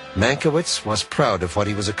 Mankiewicz was proud of what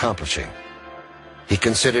he was accomplishing. He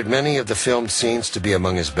considered many of the filmed scenes to be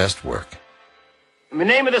among his best work. In the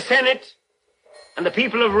name of the Senate and the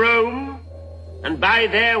people of Rome, and by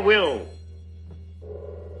their will,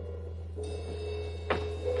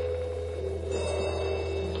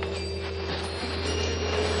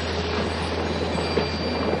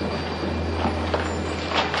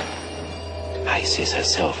 Isis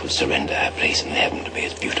herself will surrender her place in heaven to be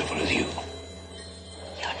as beautiful as you.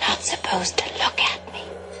 You're not supposed to look at me.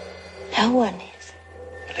 No one is.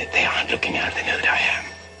 But if they aren't looking out, they know that I am.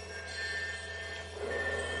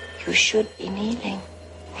 You should be kneeling.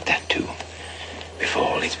 Well, that too, before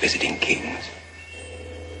all these visiting kings.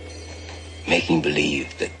 Making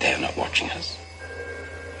believe that they're not watching us.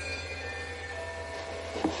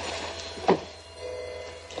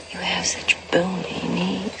 You have such bony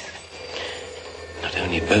knees. Not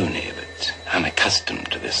only bony, but I'm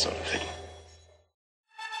accustomed to this sort of thing.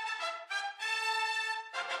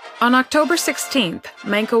 On October 16th,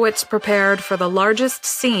 Mankiewicz prepared for the largest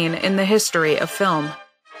scene in the history of film,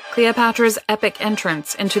 Cleopatra's epic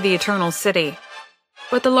entrance into the Eternal City.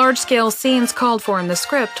 But the large-scale scenes called for in the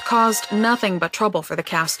script caused nothing but trouble for the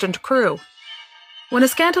cast and crew. When a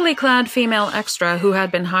scantily clad female extra who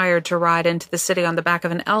had been hired to ride into the city on the back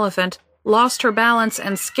of an elephant lost her balance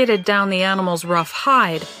and skidded down the animal's rough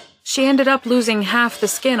hide, she ended up losing half the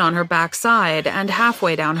skin on her backside and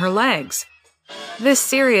halfway down her legs. This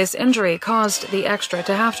serious injury caused the extra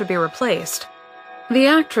to have to be replaced. The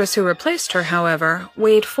actress who replaced her, however,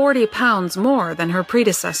 weighed 40 pounds more than her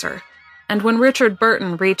predecessor, and when Richard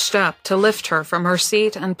Burton reached up to lift her from her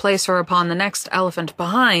seat and place her upon the next elephant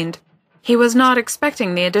behind, he was not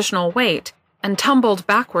expecting the additional weight and tumbled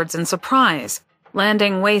backwards in surprise,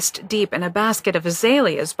 landing waist-deep in a basket of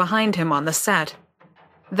azaleas behind him on the set.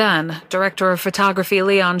 Then, director of photography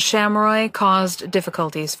Leon Shamroy caused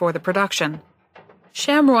difficulties for the production.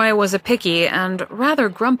 Shamroy was a picky and rather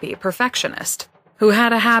grumpy perfectionist, who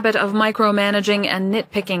had a habit of micromanaging and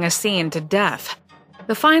nitpicking a scene to death.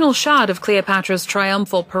 The final shot of Cleopatra's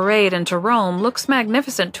triumphal parade into Rome looks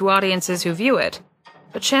magnificent to audiences who view it,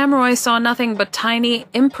 but Shamroy saw nothing but tiny,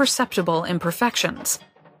 imperceptible imperfections.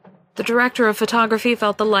 The director of photography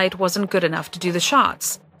felt the light wasn't good enough to do the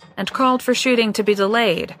shots, and called for shooting to be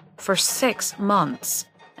delayed for 6 months,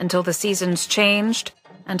 until the seasons changed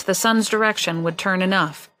and the sun's direction would turn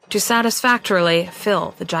enough to satisfactorily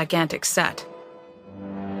fill the gigantic set.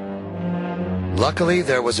 Luckily,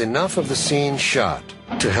 there was enough of the scene shot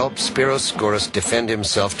to help Spiros Skouras defend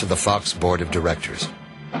himself to the Fox board of directors.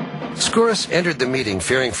 Skouras entered the meeting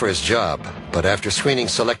fearing for his job, but after screening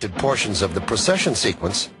selected portions of the procession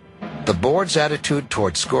sequence, the board's attitude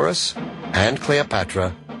toward Skouras and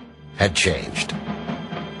Cleopatra had changed.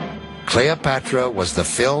 Cleopatra was the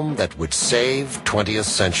film that would save 20th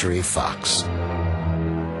Century Fox.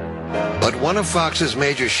 But one of Fox's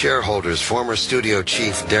major shareholders, former studio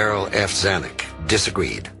chief Darrell F. Zanuck,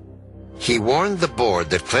 disagreed. He warned the board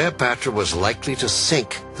that Cleopatra was likely to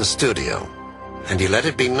sink the studio, and he let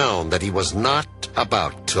it be known that he was not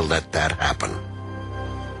about to let that happen.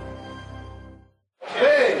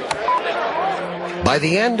 By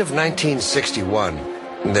the end of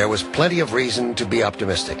 1961, there was plenty of reason to be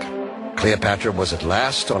optimistic. Cleopatra was at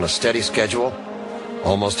last on a steady schedule.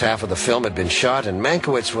 Almost half of the film had been shot, and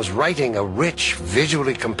Mankiewicz was writing a rich,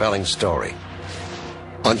 visually compelling story.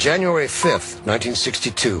 On January 5th,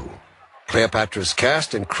 1962, Cleopatra's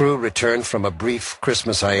cast and crew returned from a brief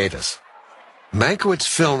Christmas hiatus. Mankiewicz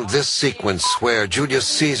filmed this sequence where Julius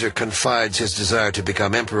Caesar confides his desire to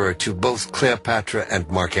become emperor to both Cleopatra and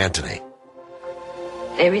Mark Antony.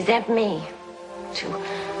 They resent me to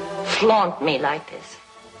flaunt me like this.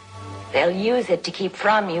 They'll use it to keep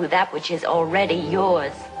from you that which is already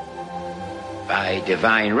yours. By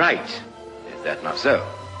divine right. Is that not so?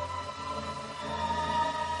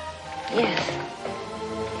 Yes,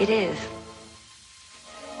 it is.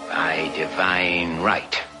 By divine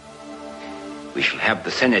right. We shall have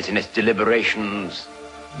the Senate in its deliberations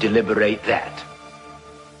deliberate that.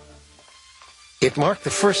 It marked the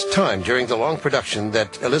first time during the long production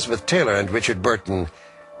that Elizabeth Taylor and Richard Burton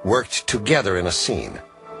worked together in a scene.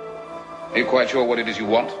 Are you quite sure what it is you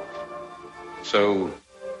want? So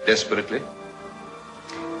desperately?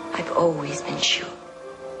 I've always been sure.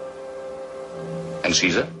 And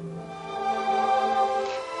Caesar?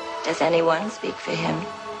 Does anyone speak for him?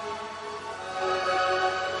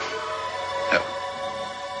 No.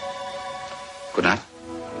 Good night.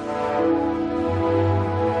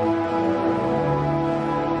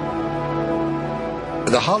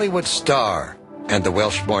 The Hollywood star and the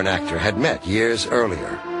Welsh-born actor had met years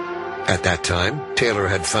earlier. At that time, Taylor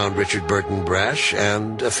had found Richard Burton brash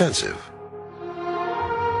and offensive.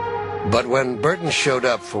 But when Burton showed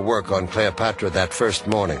up for work on Cleopatra that first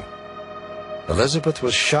morning, Elizabeth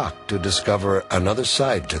was shocked to discover another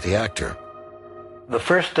side to the actor. The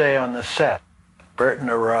first day on the set, Burton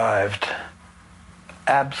arrived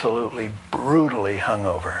absolutely brutally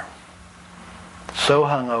hungover. So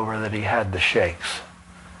hungover that he had the shakes.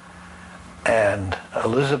 And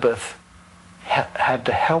Elizabeth had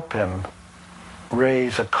to help him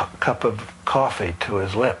raise a cup of coffee to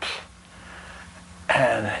his lips.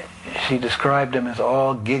 And she described him as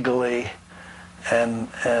all giggly and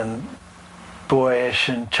boyish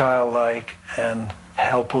and childlike and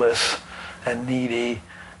helpless and needy,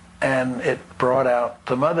 and it brought out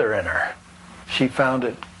the mother in her. She found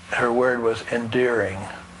it, her word was endearing,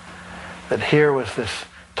 that here was this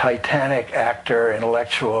titanic actor,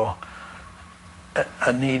 intellectual,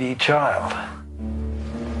 a needy child.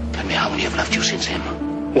 Tell me how many have left you since him?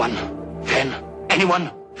 1? 10?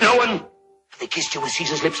 Anyone? No one? Have they kissed you with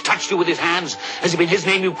Caesar's lips, touched you with his hands? Has it been his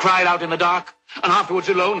name you cried out in the dark? And afterwards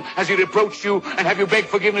alone, has he reproached you, and have you begged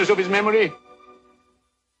forgiveness of his memory?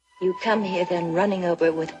 You come here then running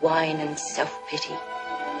over with wine and self-pity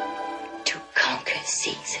to conquer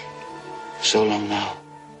Caesar. So long now.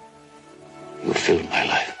 You have filled my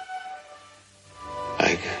life.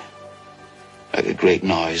 Like a great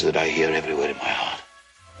noise that I hear everywhere in my heart.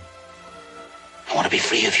 I want to be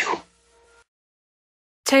free of you.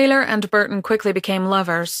 Taylor and Burton quickly became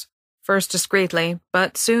lovers, first discreetly,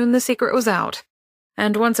 but soon the secret was out.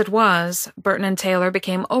 And once it was, Burton and Taylor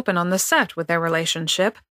became open on the set with their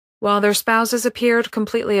relationship, while their spouses appeared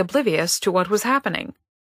completely oblivious to what was happening.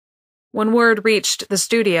 When word reached the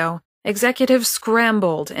studio, executives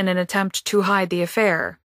scrambled in an attempt to hide the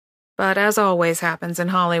affair. But as always happens in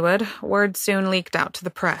Hollywood, word soon leaked out to the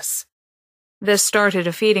press. This started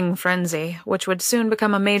a feeding frenzy, which would soon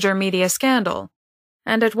become a major media scandal.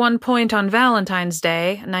 And at one point on Valentine's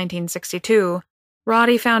Day, 1962,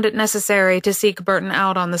 Roddy found it necessary to seek Burton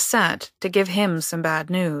out on the set to give him some bad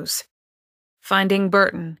news. Finding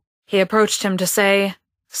Burton, he approached him to say,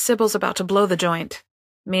 "Sybil's about to blow the joint,"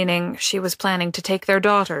 meaning she was planning to take their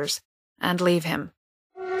daughters and leave him.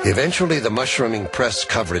 Eventually, the mushrooming press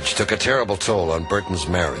coverage took a terrible toll on Burton's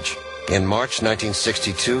marriage. In March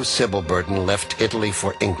 1962, Sybil Burton left Italy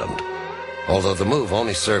for England, although the move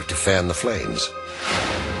only served to fan the flames.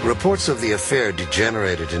 Reports of the affair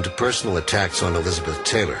degenerated into personal attacks on Elizabeth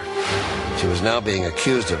Taylor. She was now being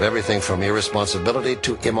accused of everything from irresponsibility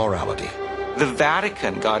to immorality. The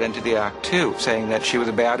Vatican got into the act, too, saying that she was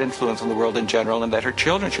a bad influence on the world in general and that her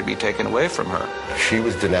children should be taken away from her. She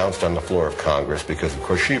was denounced on the floor of Congress because, of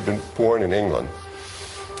course, she had been born in England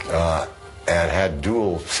and had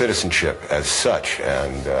dual citizenship as such,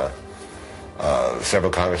 and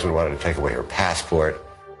several congressmen wanted to take away her passport.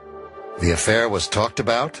 The affair was talked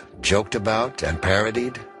about, joked about, and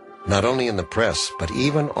parodied, not only in the press, but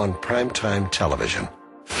even on primetime television.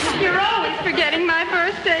 You're always forgetting my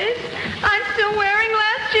birthdays. I'm still wearing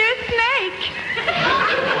last year's snake.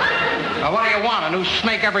 Now, what do you want, a new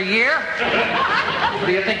snake every year? Who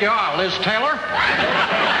do you think you are, Liz Taylor?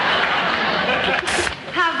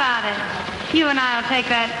 How about it? You and I'll take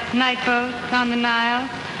that night boat on the Nile.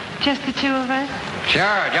 Just the two of us?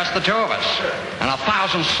 Sure, just the two of us. And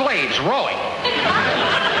 1,000 slaves rowing.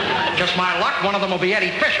 Just my luck, one of them will be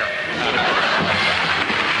Eddie Fisher.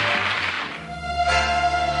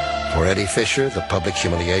 For For Eddie Fisher, the public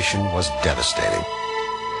humiliation was devastating.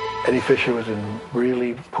 Eddie Fisher was in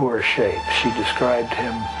really poor shape. She described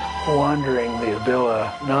him wandering the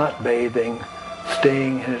villa, not bathing,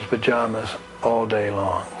 staying in his pajamas all day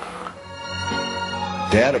long.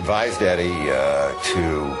 Dad advised Eddie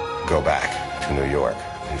to go back to New York.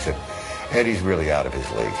 He said, Eddie's really out of his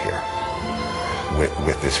league here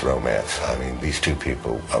with this romance. I mean, these two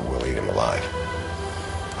people will eat him alive.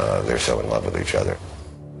 They're so in love with each other.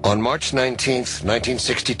 On March 19th,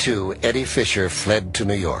 1962, Eddie Fisher fled to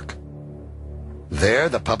New York. There,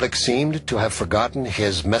 the public seemed to have forgotten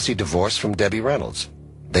his messy divorce from Debbie Reynolds.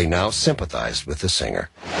 They now sympathized with the singer.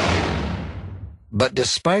 But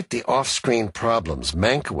despite the off-screen problems,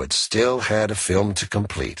 Mankiewicz still had a film to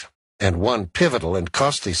complete, and one pivotal and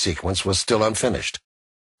costly sequence was still unfinished: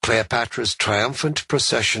 Cleopatra's triumphant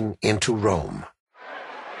procession into Rome.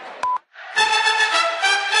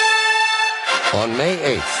 On May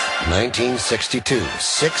 8th, 1962,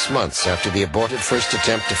 6 months after the aborted first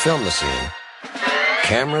attempt to film the scene,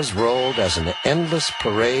 cameras rolled as an endless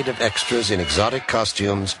parade of extras in exotic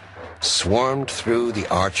costumes swarmed through the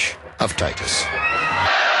Arch of Titus.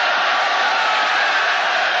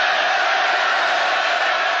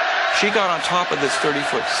 She got on top of this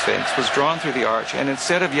 30-foot Sphinx, was drawn through the arch, and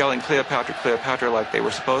instead of yelling Cleopatra, Cleopatra like they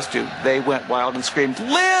were supposed to, they went wild and screamed,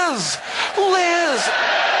 Liz! Liz!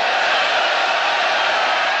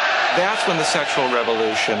 That's when the sexual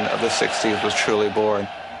revolution of the 60s was truly born.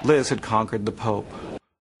 Liz had conquered the Pope.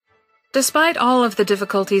 Despite all of the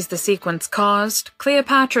difficulties the sequence caused,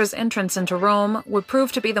 Cleopatra's entrance into Rome would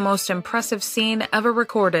prove to be the most impressive scene ever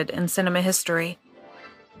recorded in cinema history.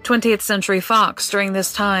 20th Century Fox during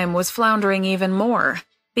this time was floundering even more,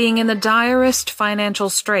 being in the direst financial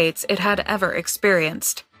straits it had ever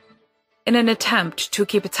experienced. In an attempt to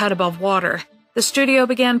keep its head above water, the studio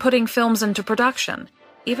began putting films into production,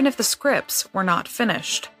 even if the scripts were not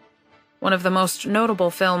finished. One of the most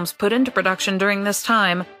notable films put into production during this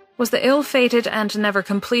time was the ill-fated and never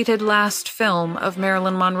completed last film of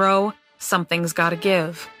Marilyn Monroe, Something's Gotta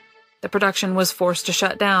Give. The production was forced to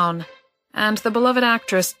shut down, and the beloved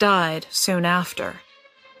actress died soon after.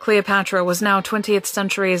 Cleopatra was now 20th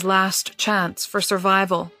century's last chance for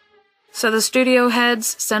survival. So the studio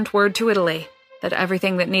heads sent word to Italy that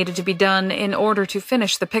everything that needed to be done in order to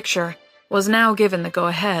finish the picture was now given the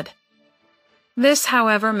go-ahead. This,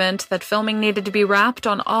 however, meant that filming needed to be wrapped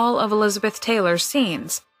on all of Elizabeth Taylor's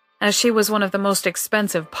scenes, as she was one of the most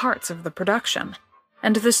expensive parts of the production,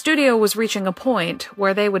 and the studio was reaching a point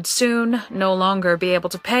where they would soon no longer be able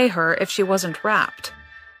to pay her if she wasn't wrapped.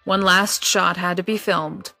 One last shot had to be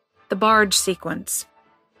filmed, the barge sequence.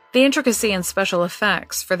 The intricacy and special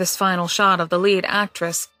effects for this final shot of the lead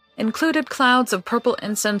actress included clouds of purple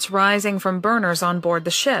incense rising from burners on board the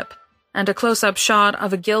ship, and a close-up shot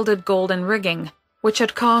of a gilded golden rigging, which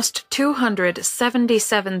had cost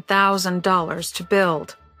 $277,000 to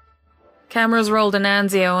build. Cameras rolled in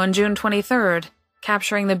Anzio on June 23rd,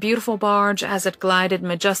 capturing the beautiful barge as it glided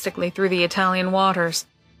majestically through the Italian waters.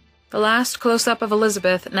 The last close-up of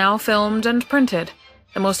Elizabeth, now filmed and printed,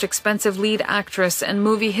 the most expensive lead actress in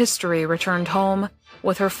movie history, returned home,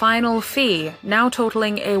 with her final fee now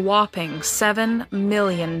totaling a whopping $7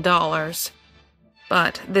 million.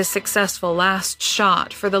 But this successful last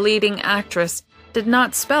shot for the leading actress did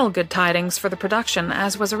not spell good tidings for the production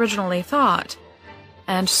as was originally thought.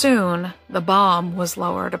 And soon, the bomb was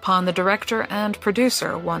lowered upon the director and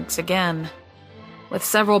producer once again. With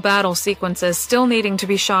several battle sequences still needing to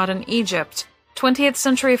be shot in Egypt, 20th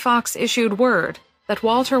Century Fox issued word that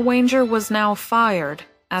Walter Wanger was now fired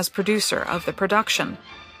as producer of the production,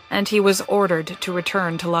 and he was ordered to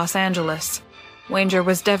return to Los Angeles. Wanger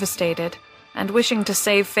was devastated, and wishing to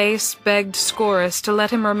save face, begged Scoris to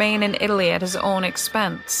let him remain in Italy at his own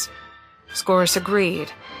expense. Scoris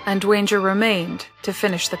agreed, and Wanger remained to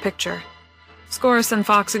finish the picture. Scoris and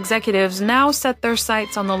Fox executives now set their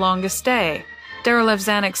sights on The Longest Day, Darryl F.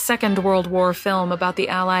 Zanuck's Second World War film about the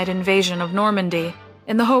Allied invasion of Normandy,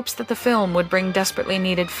 in the hopes that the film would bring desperately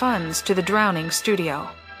needed funds to the drowning studio.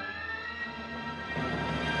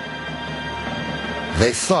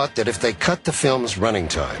 They thought that if they cut the film's running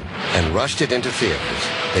time and rushed it into theaters,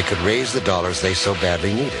 they could raise the dollars they so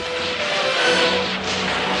badly needed.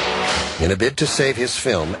 In a bid to save his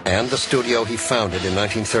film and the studio he founded in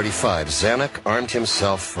 1935, Zanuck armed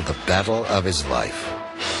himself for the battle of his life.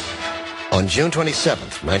 On June 27,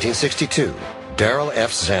 1962, Darryl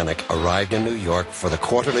F. Zanuck arrived in New York for the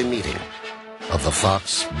quarterly meeting of the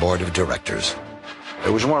Fox Board of Directors. It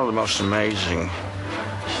was one of the most amazing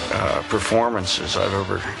performances I've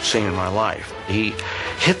ever seen in my life. He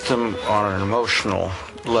hit them on an emotional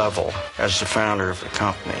level as the founder of the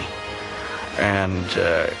company. and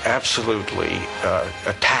absolutely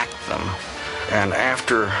attacked them. And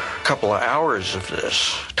after a couple of hours of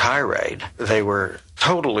this tirade, they were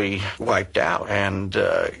totally wiped out, and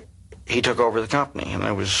he took over the company, and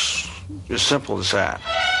it was as simple as that.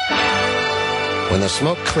 When the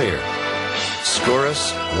smoke cleared,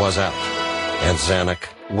 Skouras was out, and Zanuck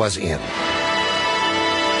was in.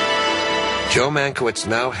 Joe Mankiewicz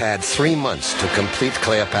now had 3 months to complete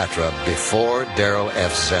Cleopatra before Darryl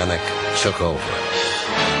F. Zanuck took over.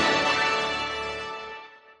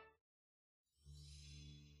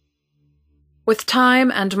 With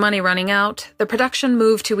time and money running out, the production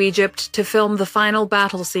moved to Egypt to film the final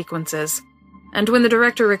battle sequences, and when the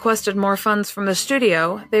director requested more funds from the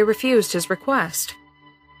studio, they refused his request.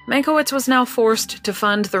 Mankiewicz was now forced to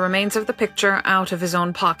fund the remains of the picture out of his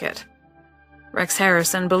own pocket. Rex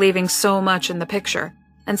Harrison, believing so much in the picture,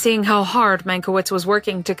 and seeing how hard Mankiewicz was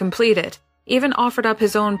working to complete it, even offered up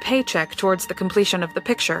his own paycheck towards the completion of the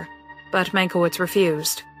picture, but Mankiewicz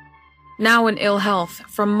refused. Now in ill health,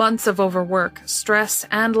 from months of overwork, stress,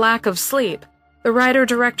 and lack of sleep, the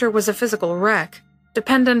writer-director was a physical wreck,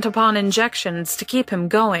 dependent upon injections to keep him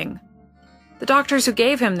going. The doctors who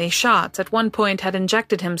gave him these shots at one point had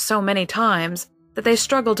injected him so many times that they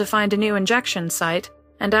struggled to find a new injection site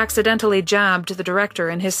and accidentally jabbed the director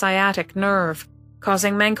in his sciatic nerve,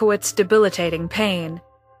 causing Mankiewicz debilitating pain.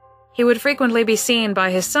 He would frequently be seen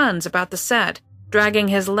by his sons about the set, dragging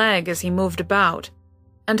his leg as he moved about,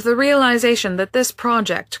 and the realization that this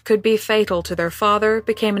project could be fatal to their father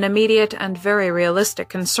became an immediate and very realistic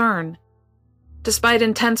concern. Despite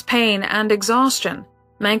intense pain and exhaustion,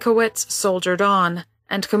 Mankiewicz soldiered on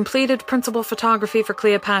and completed principal photography for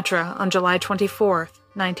Cleopatra on July 24,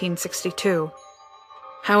 1962.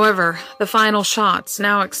 However, the final shots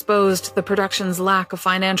now exposed the production's lack of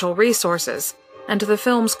financial resources, and the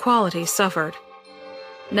film's quality suffered.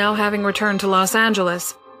 Now having returned to Los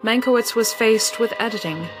Angeles, Mankiewicz was faced with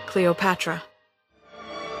editing Cleopatra.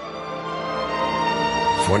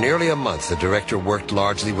 For nearly a month, the director worked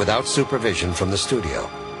largely without supervision from the studio.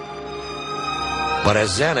 But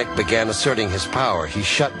as Zanuck began asserting his power, he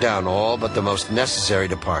shut down all but the most necessary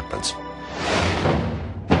departments.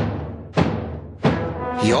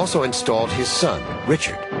 He also installed his son,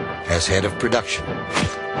 Richard, as head of production.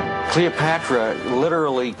 Cleopatra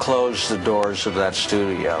literally closed the doors of that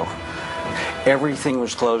studio. Everything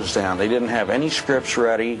was closed down. They didn't have any scripts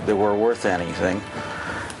ready that were worth anything.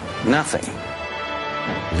 Nothing.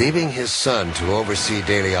 Leaving his son to oversee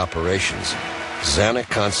daily operations, Zanuck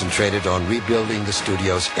concentrated on rebuilding the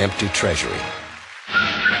studio's empty treasury.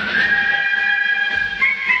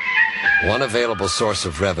 One available source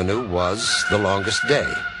of revenue was The Longest Day.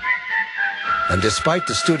 And despite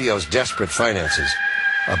the studio's desperate finances,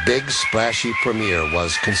 a big, splashy premiere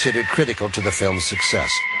was considered critical to the film's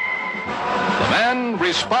success. The man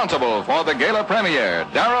responsible for the gala premiere,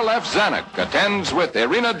 Darryl F. Zanuck, attends with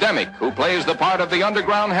Irina Demick, who plays the part of the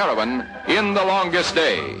underground heroine in The Longest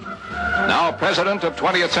Day. Now president of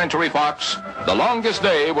 20th Century Fox, The Longest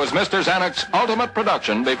Day was Mr. Zanuck's ultimate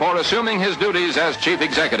production before assuming his duties as chief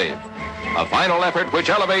executive. A final effort which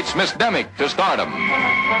elevates Miss Demick to stardom.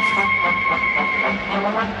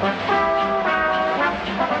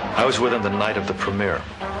 I was with him the night of the premiere,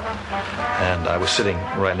 and I was sitting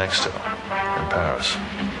right next to him in Paris.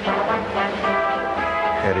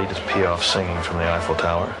 Eddie just pee off singing from the Eiffel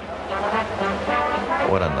Tower.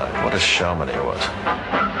 What a night, what a showman he was.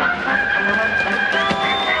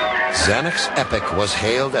 Zanuck's epic was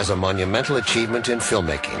hailed as a monumental achievement in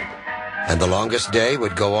filmmaking, and The Longest Day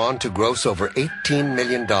would go on to gross over $18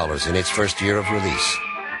 million in its first year of release.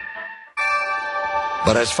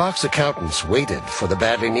 But as Fox accountants waited for the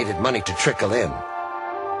badly needed money to trickle in,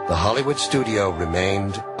 the Hollywood studio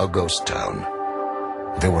remained a ghost town.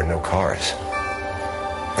 There were no cars.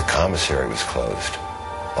 The commissary was closed.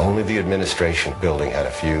 Only the administration building had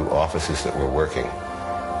a few offices that were working.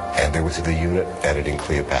 And there was the unit editing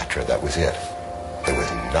Cleopatra. That was it. There was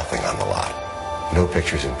nothing on the lot. No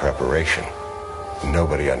pictures in preparation.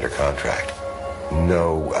 Nobody under contract.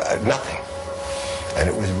 Nothing. And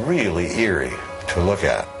it was really eerie to look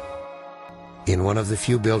at. In one of the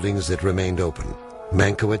few buildings that remained open,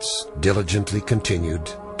 Mankiewicz diligently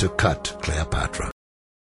continued to cut Cleopatra.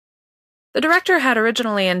 The director had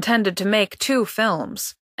originally intended to make 2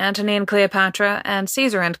 films, Antony and Cleopatra and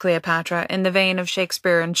Caesar and Cleopatra, in the vein of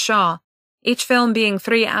Shakespeare and Shaw, each film being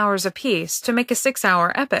 3 hours apiece to make a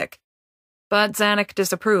 6-hour epic. But Zanuck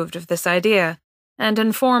disapproved of this idea, and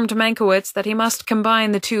informed Mankiewicz that he must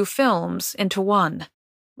combine the 2 films into one,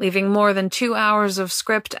 leaving more than 2 hours of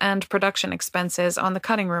script and production expenses on the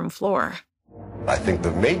cutting room floor. I think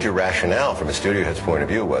the major rationale from a studio head's point of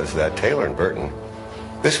view was that Taylor and Burton,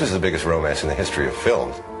 this was the biggest romance in the history of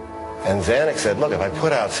film. And Zanuck said, look, if I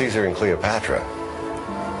put out Caesar and Cleopatra,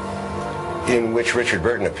 in which Richard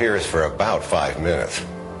Burton appears for about 5 minutes,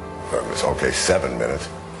 or it was okay, 7 minutes,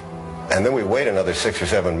 and then we wait another 6 or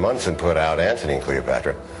 7 months and put out Antony and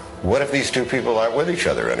Cleopatra, what if these two people aren't with each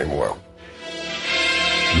other anymore?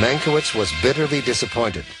 Mankiewicz was bitterly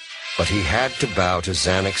disappointed, but he had to bow to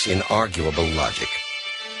Zanuck's inarguable logic.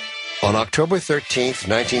 On October 13th,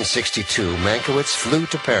 1962, Mankiewicz flew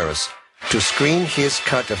to Paris to screen his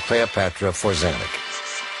cut of Cleopatra for Zanuck.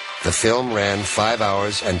 The film ran 5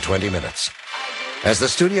 hours and 20 minutes. As the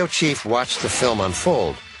studio chief watched the film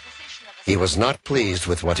unfold, he was not pleased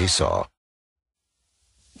with what he saw.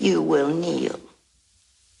 You will kneel.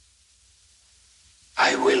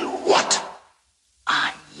 I will what?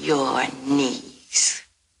 On your knees.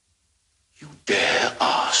 You dare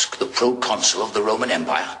ask the proconsul of the Roman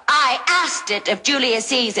Empire? I asked it of Julius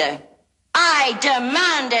Caesar. I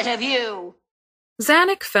demand it of you.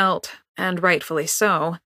 Zanuck felt, and rightfully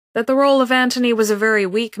so, that the role of Antony was a very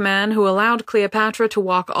weak man who allowed Cleopatra to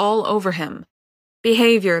walk all over him,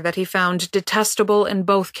 behavior that he found detestable in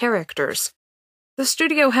both characters. The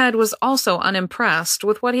studio head was also unimpressed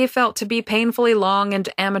with what he felt to be painfully long and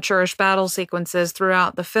amateurish battle sequences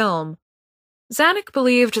throughout the film. Zanuck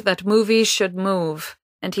believed that movies should move,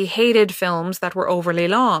 and he hated films that were overly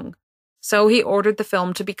long, so he ordered the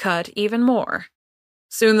film to be cut even more.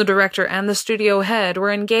 Soon the director and the studio head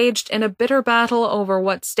were engaged in a bitter battle over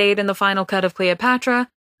what stayed in the final cut of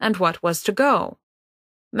Cleopatra and what was to go.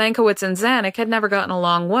 Mankiewicz and Zanuck had never gotten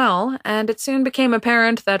along well, and it soon became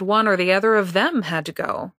apparent that one or the other of them had to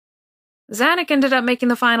go. Zanuck ended up making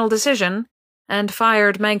the final decision and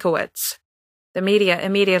fired Mankiewicz. The media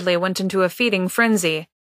immediately went into a feeding frenzy,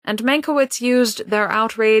 and Mankiewicz used their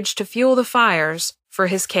outrage to fuel the fires for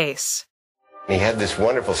his case. He had this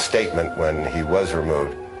wonderful statement when he was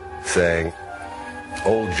removed, saying,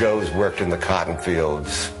 old Joe's worked in the cotton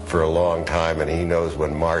fields for a long time, and he knows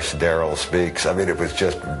when Marse Darrell speaks. I mean, it was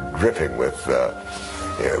just dripping with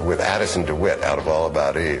Addison DeWitt out of All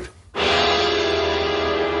About Eve.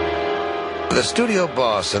 The studio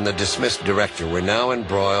boss and the dismissed director were now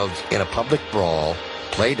embroiled in a public brawl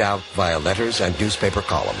played out via letters and newspaper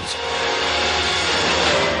columns.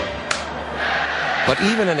 But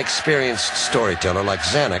even an experienced storyteller like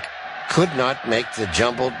Zanuck could not make the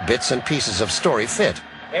jumbled bits and pieces of story fit.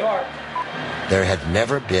 Hey, Mark. There had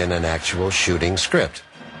never been an actual shooting script.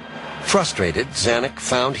 Frustrated, Zanuck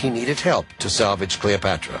found he needed help to salvage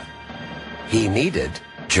Cleopatra. He needed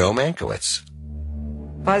Joe Mankiewicz.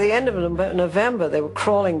 By the end of November, they were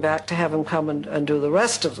crawling back to have him come and do the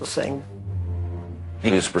rest of the thing.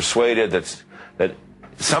 He was persuaded that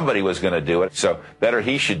somebody was going to do it, so better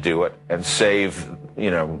he should do it and save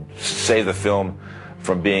the film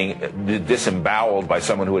from being disemboweled by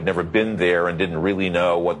someone who had never been there and didn't really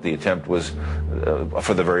know what the attempt was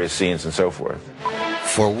for the various scenes and so forth.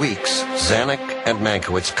 For weeks, Zanuck and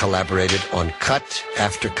Mankiewicz collaborated on cut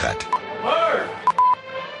after cut.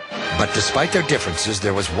 But despite their differences,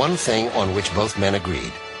 there was one thing on which both men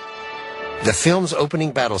agreed. The film's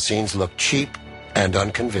opening battle scenes looked cheap and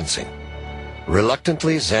unconvincing.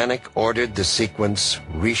 Reluctantly, Zanuck ordered the sequence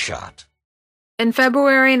reshot. In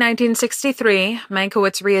February 1963,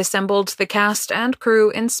 Mankiewicz reassembled the cast and crew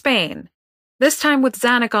in Spain, this time with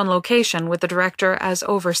Zanuck on location with the director as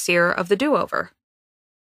overseer of the do-over.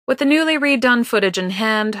 With the newly redone footage in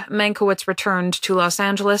hand, Mankiewicz returned to Los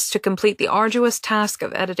Angeles to complete the arduous task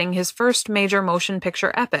of editing his first major motion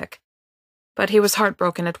picture epic. But he was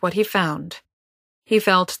heartbroken at what he found. He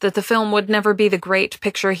felt that the film would never be the great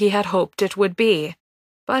picture he had hoped it would be,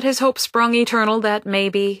 but his hope sprung eternal that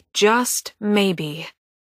maybe, just maybe,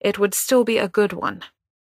 it would still be a good one.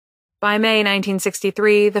 By May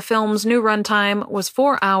 1963, the film's new runtime was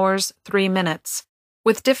 4 hours, 3 minutes,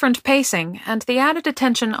 with different pacing and the added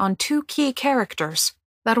attention on two key characters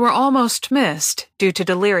that were almost missed due to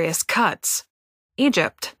delirious cuts: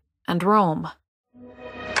 Egypt and Rome.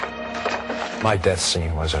 My death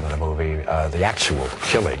scene wasn't in the movie, the actual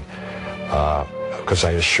killing, because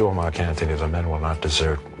I assure Mark Antony the men will not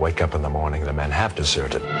desert. Wake up in the morning, the men have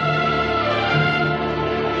deserted.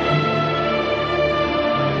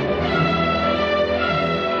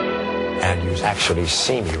 And you actually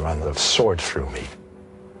see me run the sword through me.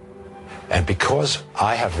 And because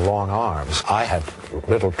I have long arms, I had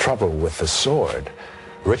little trouble with the sword.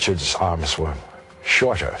 Richard's arms were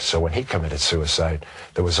shorter, so when he committed suicide,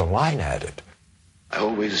 there was a line added. I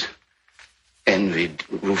always envied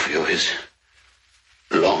Rufio his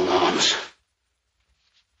long arms.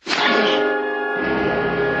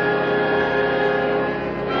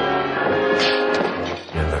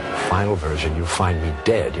 final version, you find me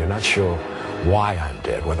dead. You're not sure why I'm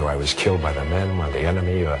dead, whether I was killed by the men, by the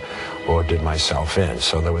enemy, or did myself in.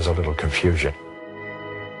 So there was a little confusion.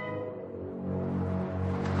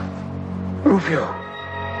 Rufio.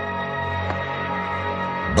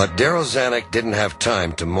 But Darryl Zanuck didn't have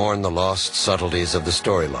time to mourn the lost subtleties of the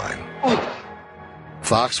storyline.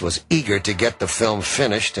 Fox was eager to get the film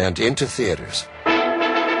finished and into theaters.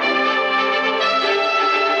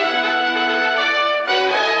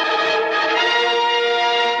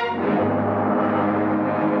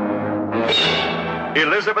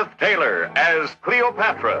 Elizabeth Taylor as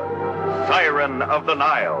Cleopatra, Siren of the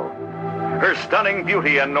Nile. Her stunning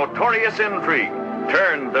beauty and notorious intrigue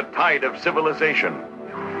turned the tide of civilization.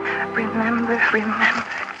 Remember.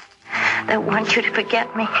 I want you to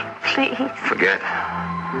forget me, please. Forget?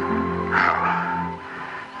 How?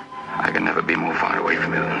 I can never be more far away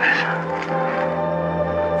from you than this.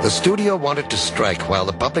 The studio wanted to strike while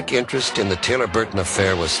the public interest in the Taylor-Burton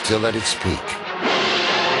affair was still at its peak.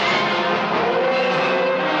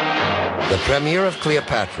 The premiere of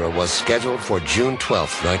Cleopatra was scheduled for June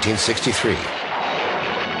 12, 1963.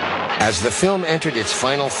 As the film entered its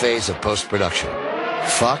final phase of post-production,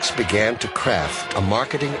 Fox began to craft a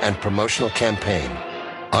marketing and promotional campaign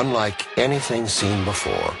unlike anything seen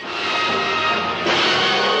before.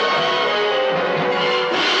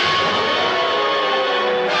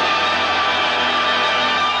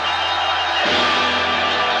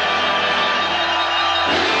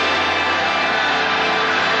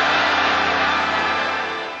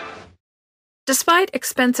 Despite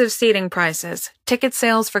expensive seating prices, ticket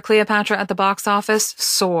sales for Cleopatra at the box office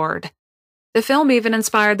soared. The film even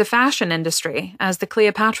inspired the fashion industry, as the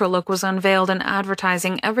Cleopatra look was unveiled in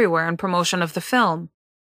advertising everywhere in promotion of the film.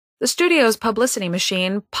 The studio's publicity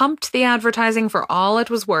machine pumped the advertising for all it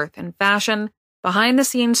was worth in fashion,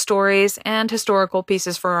 behind-the-scenes stories, and historical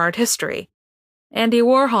pieces for art history. Andy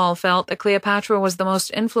Warhol felt that Cleopatra was the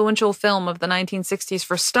most influential film of the 1960s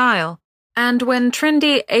for style, and when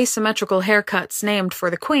trendy, asymmetrical haircuts named for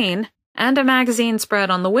the Queen and a magazine spread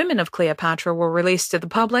on the women of Cleopatra were released to the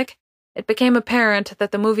public, it became apparent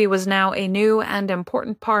that the movie was now a new and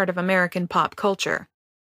important part of American pop culture.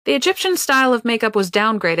 The Egyptian style of makeup was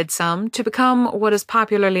downgraded some to become what is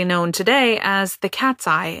popularly known today as the cat's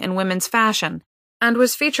eye in women's fashion, and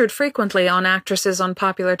was featured frequently on actresses on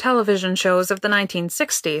popular television shows of the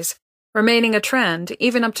 1960s, remaining a trend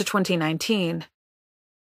even up to 2019.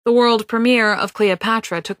 The world premiere of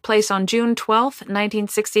Cleopatra took place on June 12,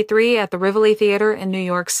 1963 at the Rivoli Theater in New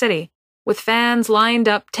York City, with fans lined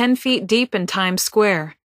up 10 feet deep in Times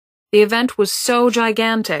Square. The event was so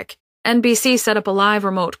gigantic, NBC set up a live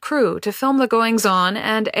remote crew to film the goings-on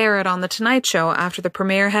and air it on The Tonight Show after the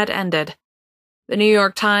premiere had ended. The New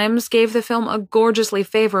York Times gave the film a gorgeously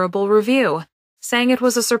favorable review, saying it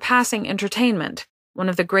was a surpassing entertainment, one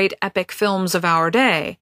of the great epic films of our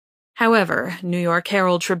day. However, New York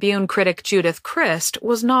Herald Tribune critic Judith Crist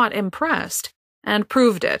was not impressed, and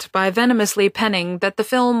proved it by venomously penning that the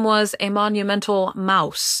film was a monumental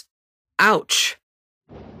mouse. Ouch.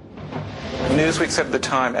 Newsweek said at the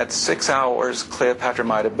time, at 6 hours, Cleopatra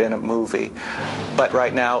might have been a movie, but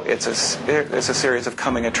right now it's a series of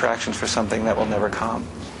coming attractions for something that will never come.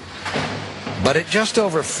 But at just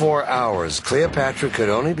over 4 hours, Cleopatra could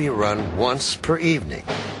only be run once per evening.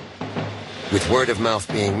 With word of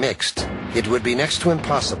mouth being mixed, it would be next to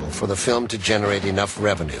impossible for the film to generate enough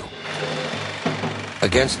revenue.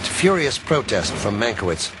 Against furious protest from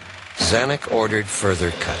Mankiewicz, Zanuck ordered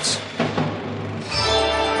further cuts.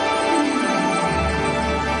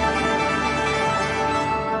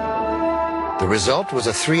 The result was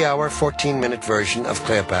a 3-hour, 14-minute version of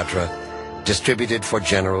Cleopatra, distributed for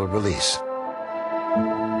general release.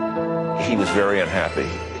 He was very unhappy.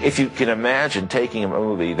 If you can imagine taking a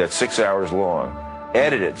movie that's 6 hours long,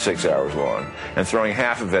 edited 6 hours long, and throwing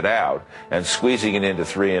half of it out and squeezing it into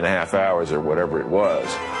 3.5 hours or whatever it was,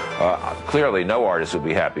 clearly no artist would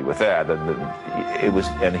be happy with that.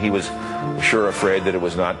 And he was sure afraid that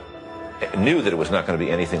knew that it was not going to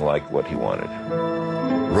be anything like what he wanted.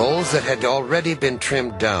 Roles that had already been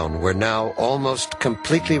trimmed down were now almost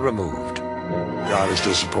completely removed. I was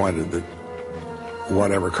disappointed that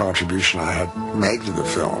whatever contribution I had made to the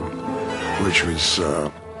film, which was, I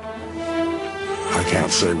can't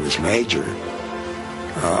say was major,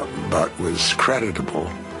 but was creditable,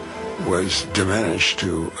 was diminished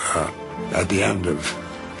to, at the end of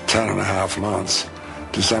 10.5 months,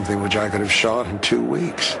 to something which I could have shot in 2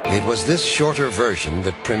 weeks. It was this shorter version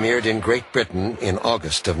that premiered in Great Britain in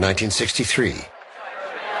August of 1963.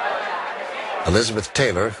 Elizabeth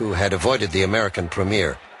Taylor, who had avoided the American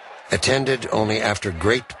premiere, attended only after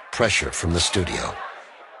great pressure from the studio.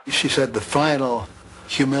 She said the final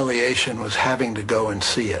humiliation was having to go and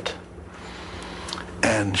see it.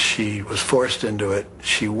 And she was forced into it.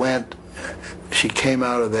 She went, she came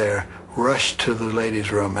out of there, rushed to the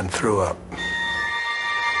ladies' room and threw up.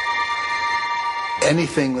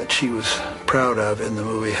 Anything that she was proud of in the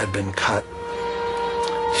movie had been cut.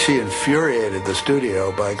 She infuriated the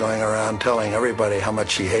studio by going around telling everybody how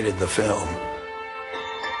much she hated the film.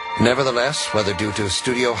 Nevertheless, whether due to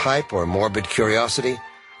studio hype or morbid curiosity,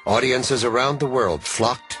 audiences around the world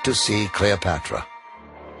flocked to see Cleopatra.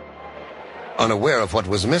 Unaware of what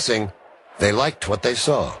was missing, they liked what they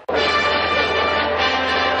saw.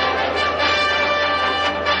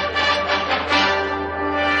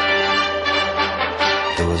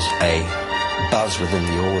 There was a buzz within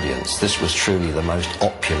the audience. This was truly the most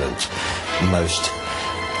opulent, most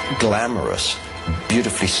glamorous,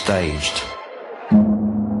 beautifully staged,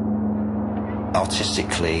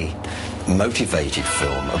 artistically motivated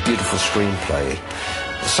film, a beautiful screenplay,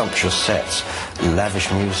 sumptuous sets,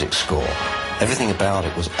 lavish music score. Everything about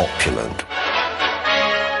it was opulent.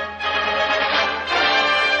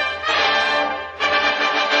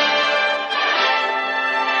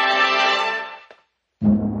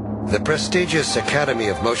 The prestigious Academy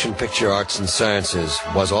of Motion Picture Arts and Sciences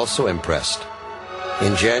was also impressed.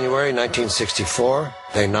 In January 1964,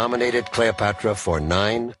 they nominated Cleopatra for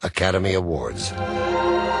 9 Academy Awards.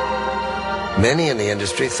 Many in the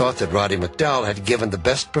industry thought that Roddy McDowall had given the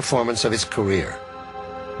best performance of his career,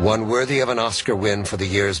 one worthy of an Oscar win for the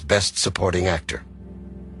year's Best Supporting Actor.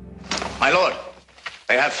 My lord,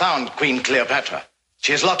 they have found Queen Cleopatra.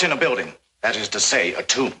 She is locked in a building, that is to say, a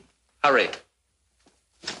tomb. Hurry.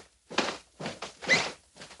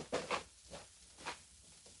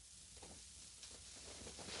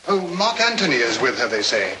 Oh, Mark Antony is with her, they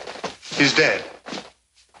say. He's dead.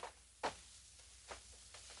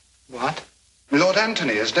 What? Lord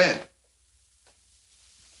Antony is dead.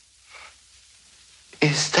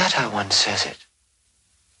 Is that how one says it?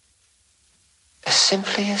 As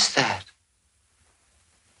simply as that?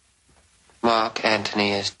 Mark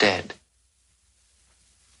Antony is dead.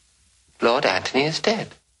 Lord Antony is dead.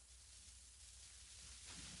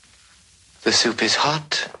 The soup is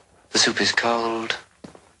hot. The soup is cold.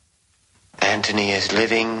 Antony is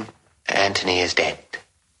living. Antony is dead.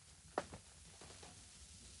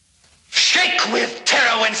 Shake with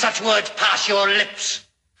terror when such words pass your lips,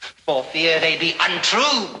 for fear they be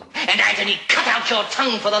untrue, and Antony cut out your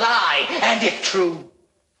tongue for the lie, and if true,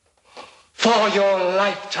 for your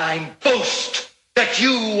lifetime boast that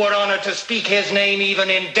you were honored to speak his name even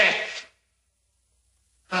in death.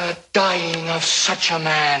 The dying of such a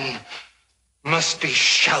man must be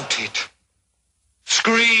shouted,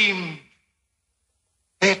 screamed.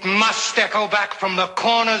 It must echo back from the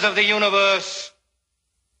corners of the universe.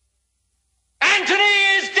 Antony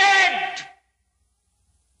is dead!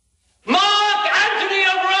 Mark Antony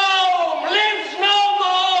of Rome lives no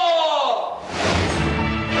more!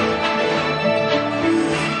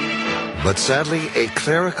 But sadly, a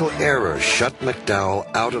clerical error shut McDowall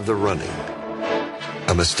out of the running.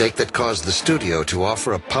 A mistake that caused the studio to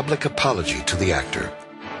offer a public apology to the actor.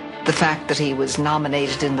 The fact that he was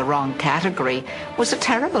nominated in the wrong category was a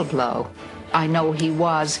terrible blow. I know he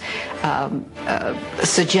was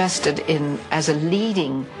suggested as a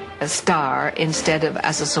leading star instead of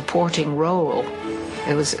as a supporting role.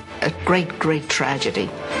 It was a great, great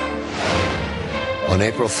tragedy. On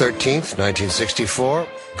April 13th, 1964,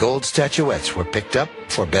 gold statuettes were picked up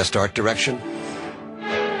for Best Art Direction,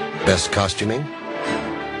 Best Costuming,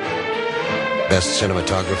 Best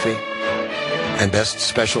Cinematography, and Best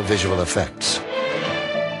Special Visual Effects.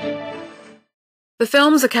 The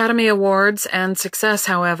film's Academy Awards and success,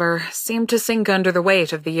 however, seemed to sink under the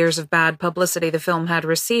weight of the years of bad publicity the film had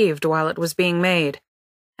received while it was being made.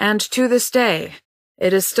 And to this day,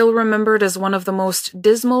 it is still remembered as one of the most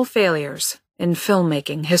dismal failures in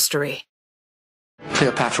filmmaking history.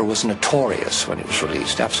 Cleopatra was notorious when it was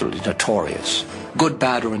released, absolutely notorious. Good,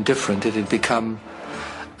 bad, or indifferent, it had become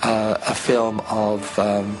a film of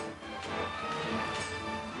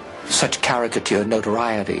such caricature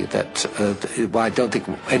notoriety that I don't think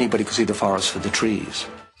anybody could see the forest for the trees.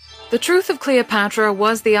 The Truth of Cleopatra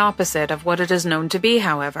was the opposite of what it is known to be,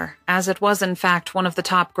 however, as it was in fact one of the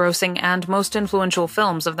top-grossing and most influential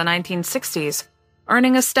films of the 1960s,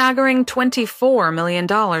 earning a staggering $24 million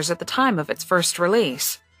at the time of its first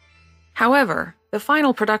release. However, the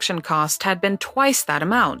final production cost had been twice that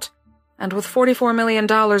amount, and with $44 million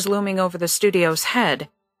looming over the studio's head,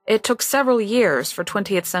 it took several years for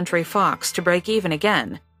 20th Century Fox to break even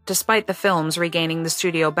again, despite the films regaining the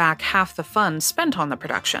studio back half the funds spent on the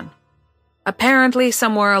production. Apparently,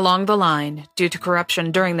 somewhere along the line, due to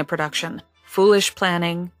corruption during the production, foolish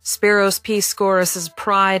planning, Spiros P. Skouras'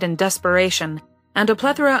 pride and desperation, and a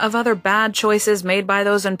plethora of other bad choices made by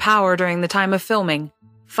those in power during the time of filming,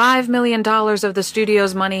 $5 million of the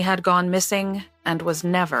studio's money had gone missing and was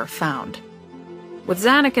never found. With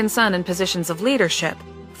Zanuck and Son in positions of leadership,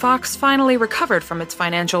 Fox finally recovered from its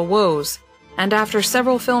financial woes, and after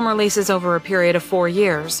several film releases over a period of 4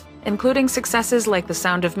 years, including successes like The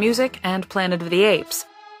Sound of Music and Planet of the Apes,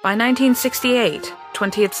 by 1968,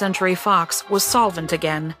 20th Century Fox was solvent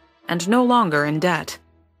again and no longer in debt.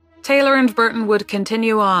 Taylor and Burton would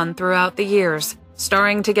continue on throughout the years,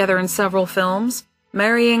 starring together in several films,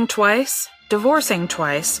 marrying twice, divorcing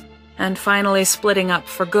twice, and finally splitting up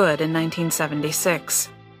for good in 1976.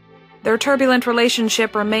 Their turbulent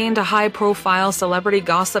relationship remained a high-profile celebrity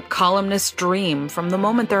gossip columnist's dream from the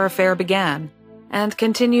moment their affair began, and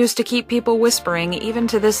continues to keep people whispering even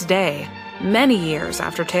to this day, many years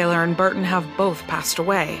after Taylor and Burton have both passed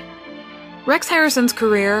away. Rex Harrison's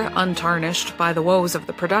career, untarnished by the woes of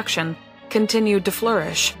the production, continued to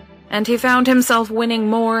flourish, and he found himself winning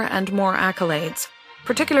more and more accolades,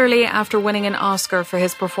 particularly after winning an Oscar for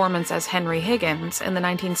his performance as Henry Higgins in the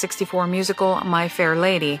 1964 musical My Fair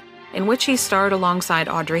Lady, in which he starred alongside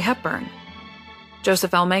Audrey Hepburn.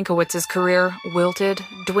 Joseph L. Mankiewicz's career wilted,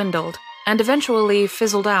 dwindled, and eventually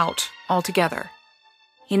fizzled out altogether.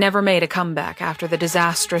 He never made a comeback after the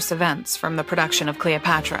disastrous events from the production of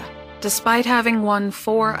Cleopatra, despite having won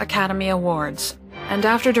 4 Academy Awards, and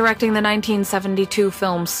after directing the 1972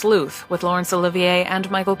 film Sleuth with Laurence Olivier and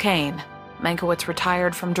Michael Caine, Mankiewicz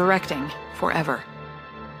retired from directing forever.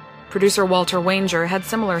 Producer Walter Wanger had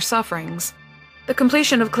similar sufferings. The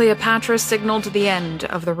completion of Cleopatra signaled the end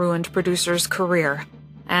of the ruined producer's career,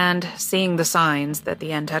 and, seeing the signs that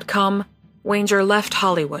the end had come, Wanger left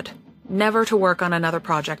Hollywood, never to work on another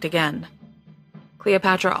project again.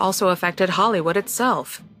 Cleopatra also affected Hollywood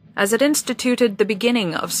itself, as it instituted the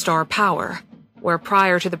beginning of star power, where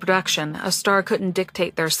prior to the production, a star couldn't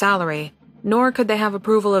dictate their salary, nor could they have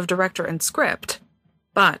approval of director and script.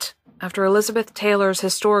 But, after Elizabeth Taylor's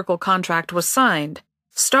historical contract was signed,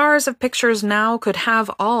 stars of pictures now could have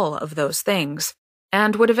all of those things,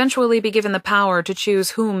 and would eventually be given the power to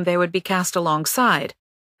choose whom they would be cast alongside,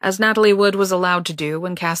 as Natalie Wood was allowed to do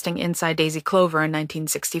when casting Inside Daisy Clover in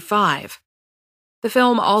 1965. The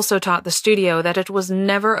film also taught the studio that it was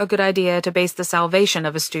never a good idea to base the salvation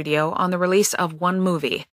of a studio on the release of one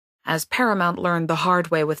movie, as Paramount learned the hard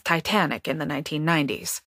way with Titanic in the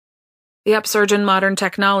 1990s. The upsurge in modern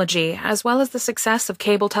technology, as well as the success of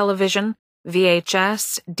cable television,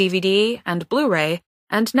 VHS, DVD, and Blu-ray,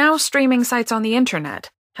 and now streaming sites on the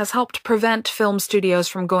internet, has helped prevent film studios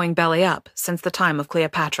from going belly up since the time of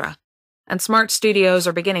Cleopatra. And smart studios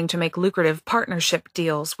are beginning to make lucrative partnership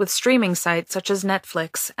deals with streaming sites such as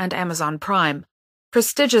Netflix and Amazon Prime.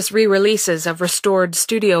 Prestigious re-releases of restored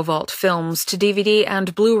Studio Vault films to DVD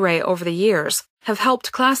and Blu-ray over the years have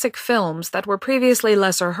helped classic films that were previously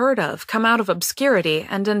lesser heard of come out of obscurity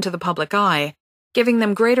and into the public eye, giving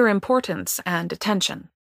them greater importance and attention.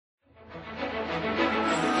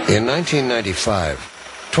 In 1995,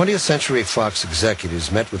 20th Century Fox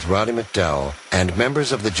executives met with Roddy McDowall and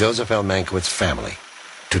members of the Joseph L. Mankiewicz family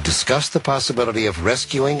to discuss the possibility of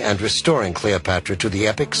rescuing and restoring Cleopatra to the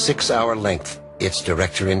epic 6-hour length its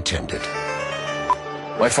director intended.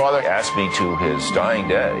 My father asked me to his dying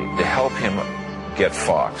day to help him get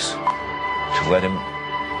Fox, to let him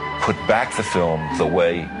put back the film the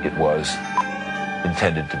way it was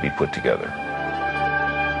intended to be put together.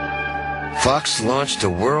 Fox launched a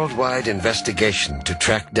worldwide investigation to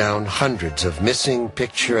track down hundreds of missing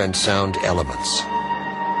picture and sound elements.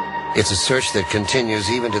 It's a search that continues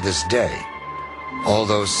even to this day,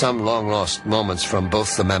 although some long-lost moments from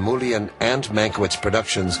both the Mamoulian and Mankiewicz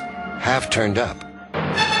productions have turned up.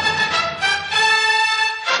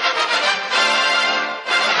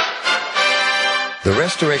 The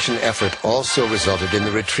restoration effort also resulted in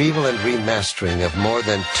the retrieval and remastering of more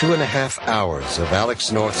than 2.5 hours of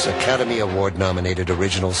Alex North's Academy Award-nominated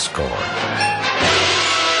original score.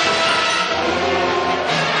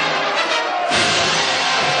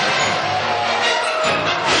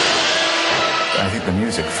 I think the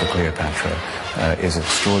music for Cleopatra is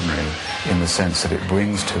extraordinary in the sense that it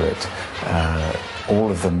brings to it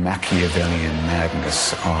all of the Machiavellian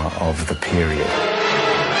madness of the period.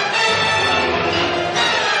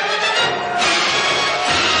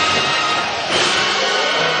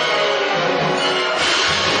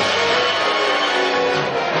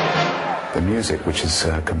 The music, which is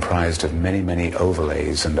comprised of many, many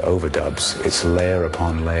overlays and overdubs, it's layer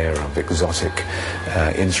upon layer of exotic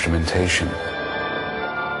instrumentation.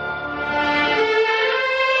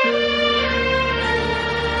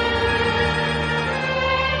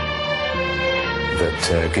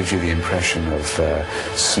 that gives you the impression of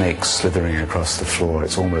snakes slithering across the floor.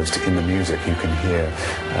 It's almost in the music you can hear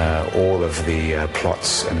all of the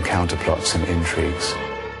plots and counterplots and intrigues.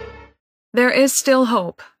 There is still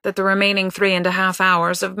hope that the remaining 3.5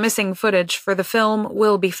 hours of missing footage for the film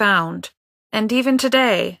will be found. And even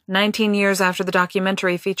today, 19 years after the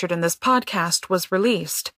documentary featured in this podcast was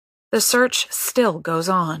released, the search still goes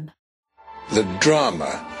on. The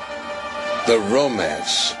drama, the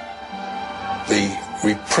romance, the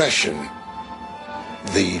repression,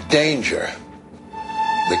 the danger,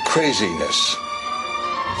 the craziness,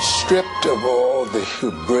 stripped of all the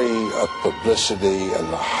hubris of publicity and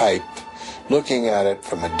the hype, looking at it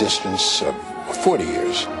from a distance of 40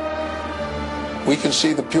 years, we can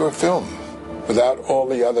see the pure film without all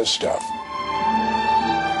the other stuff.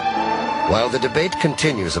 While the debate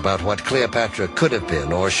continues about what Cleopatra could have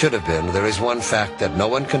been or should have been, there is one fact that no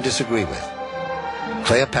one can disagree with.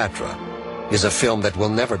 Cleopatra is a film that will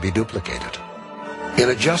never be duplicated. In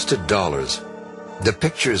adjusted dollars, the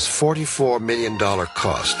picture's $44 million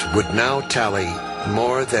cost would now tally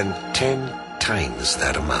more than 10 times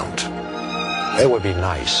that amount. It would be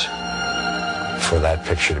nice for that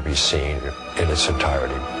picture to be seen in its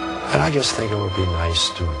entirety. And I just think it would be nice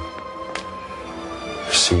to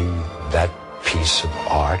see that piece of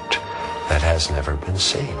art that has never been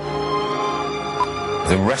seen.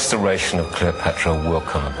 The restoration of Cleopatra will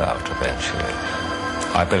come about eventually.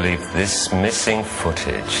 I believe this missing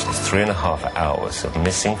footage, this 3.5 hours of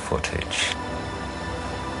missing footage,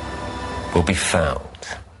 will be found.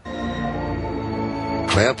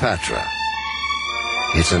 Cleopatra.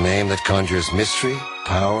 It's a name that conjures mystery,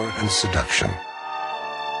 power, and seduction.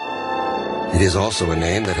 It is also a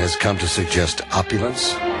name that has come to suggest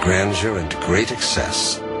opulence, grandeur, and great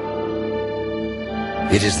excess.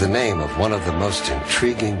 It is the name of one of the most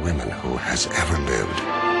intriguing women who has ever lived.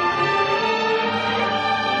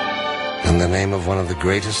 And the name of one of the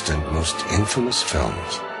greatest and most infamous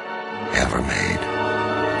films ever made.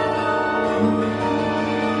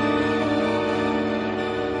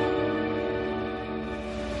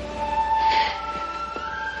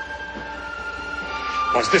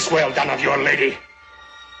 Was this well done of your lady?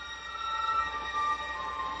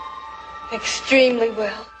 Extremely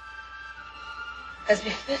well. As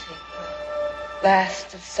befitting the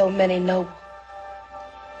last of so many noble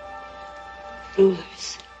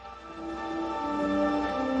rulers.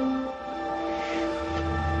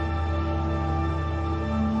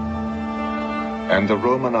 And the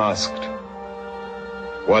Roman asked,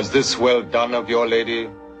 "Was this well done of your lady?"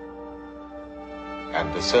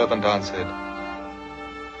 And the servant answered,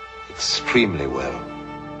 "Extremely well,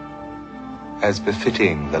 as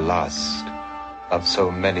befitting the last of so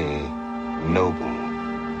many noble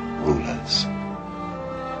rulers."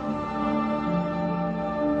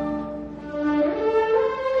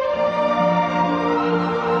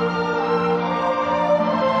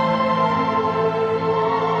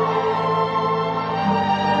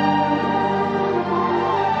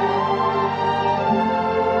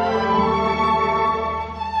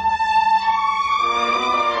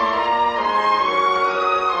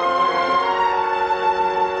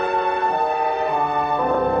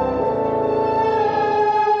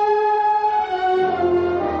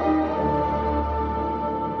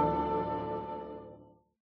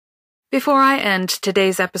 Before I end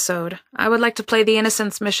today's episode, I would like to play the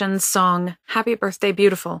Innocence Mission's song, Happy Birthday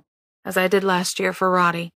Beautiful, as I did last year for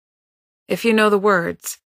Roddy. If you know the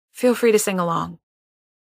words, feel free to sing along.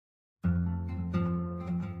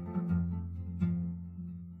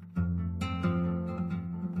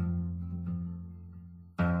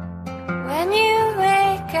 When you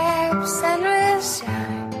wake up, sun will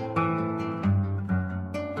shine.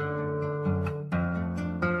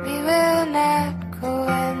 We will not go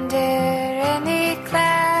under any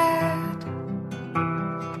cloud.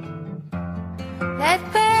 Let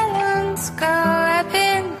balloons go up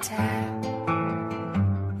in time.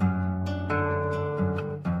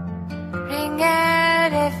 Ring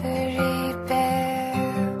out every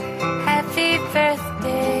bell. Happy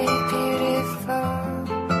birthday, beautiful.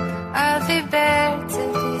 All the birds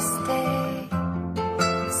of this day.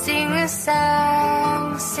 Sing a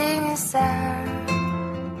song, sing a song.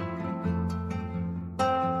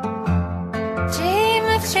 Dream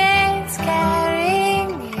of trains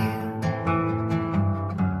carrying you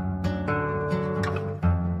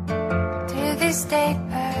through the state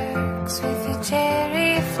parks with your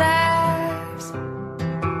cherry flowers.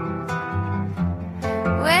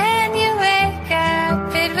 When you wake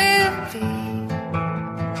up, it will be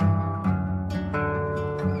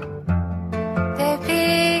the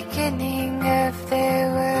beginning of the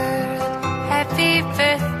world. Happy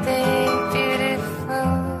birthday, beautiful.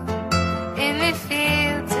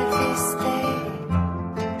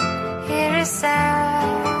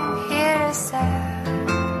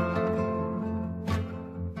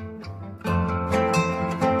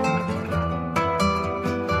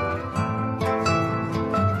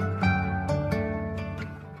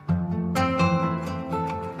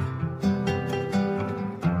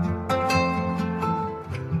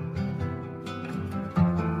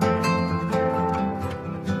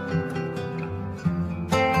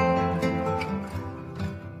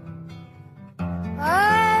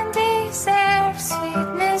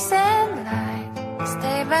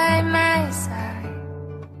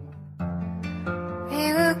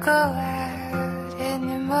 go out in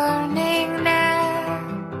the morning now.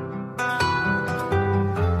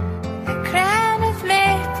 A crown of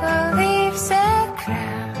maple leaves, a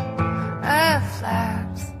crown of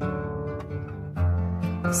flowers,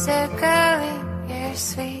 circling your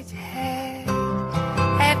sweet head.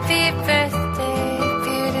 Happy birthday,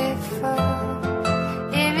 beautiful,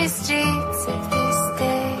 in the streets of this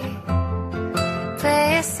day.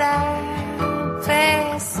 Play a song,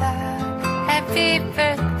 play a song. Happy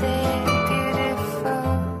birthday, beautiful,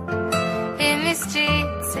 in the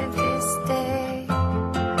streets of this day.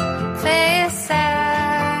 Play a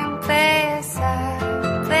song, play a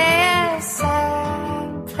song, play a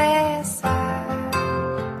song, play a song.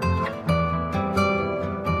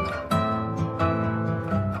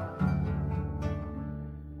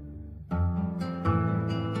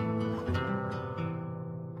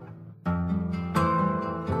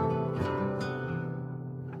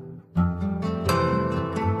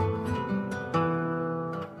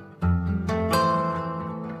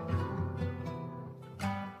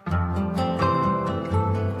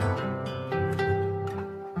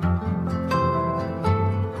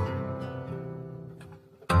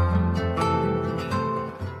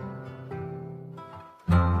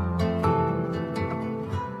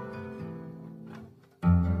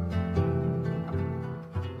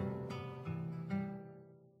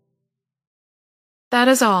 That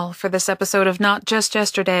is all for this episode of Not Just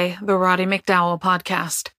Yesterday, the Roddy McDowall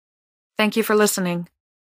podcast. Thank you for listening.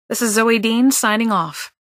 This is Zoe Dean signing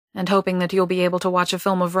off, and hoping that you'll be able to watch a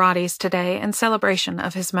film of Roddy's today in celebration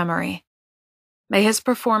of his memory. May his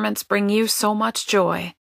performance bring you so much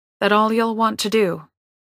joy that all you'll want to do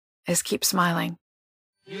is keep smiling.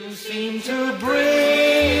 You seem to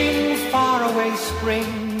bring faraway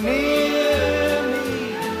spring near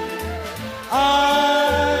me.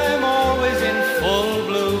 I'm always in full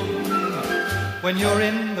bloom when you're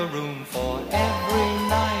in the room, for every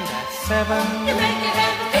night at 7.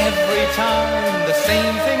 Every time the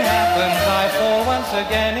same thing happens, I fall once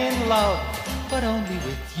again in love, but only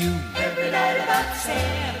with you. Every night about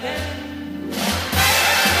 7.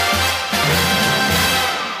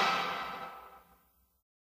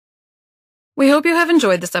 We hope you have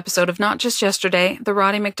enjoyed this episode of Not Just Yesterday, the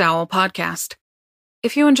Roddy McDowall podcast.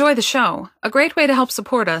 If you enjoy the show, a great way to help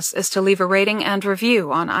support us is to leave a rating and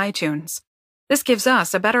review on iTunes. This gives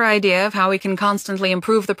us a better idea of how we can constantly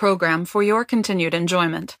improve the program for your continued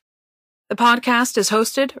enjoyment. The podcast is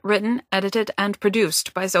hosted, written, edited, and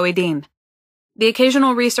produced by Zoe Dean. The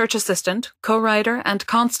occasional research assistant, co-writer, and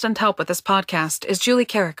constant help with this podcast is Julie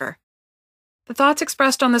Carricker. The thoughts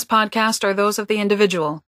expressed on this podcast are those of the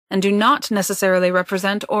individual, and do not necessarily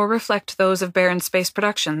represent or reflect those of Barren Space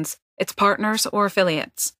Productions, its partners, or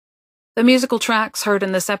affiliates. The musical tracks heard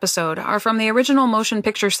in this episode are from the original motion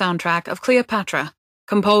picture soundtrack of Cleopatra,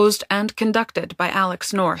 composed and conducted by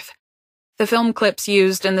Alex North. The film clips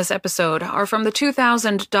used in this episode are from the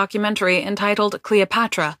 2000 documentary entitled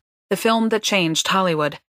Cleopatra, the Film That Changed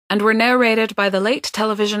Hollywood, and were narrated by the late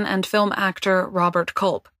television and film actor Robert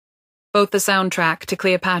Culp. Both the soundtrack to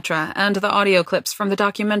Cleopatra and the audio clips from the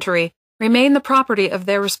documentary remain the property of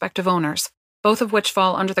their respective owners, both of which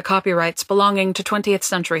fall under the copyrights belonging to 20th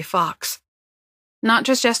Century Fox. Not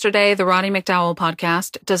Just Yesterday, the Roddy McDowall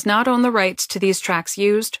podcast does not own the rights to these tracks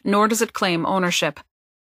used, nor does it claim ownership.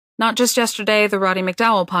 Not Just Yesterday, the Roddy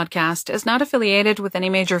McDowall podcast is not affiliated with any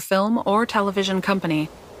major film or television company,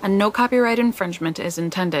 and no copyright infringement is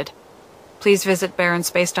intended. Please visit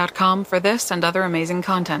barrenspace.com for this and other amazing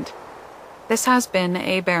content. This has been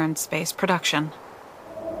a Barren Space production.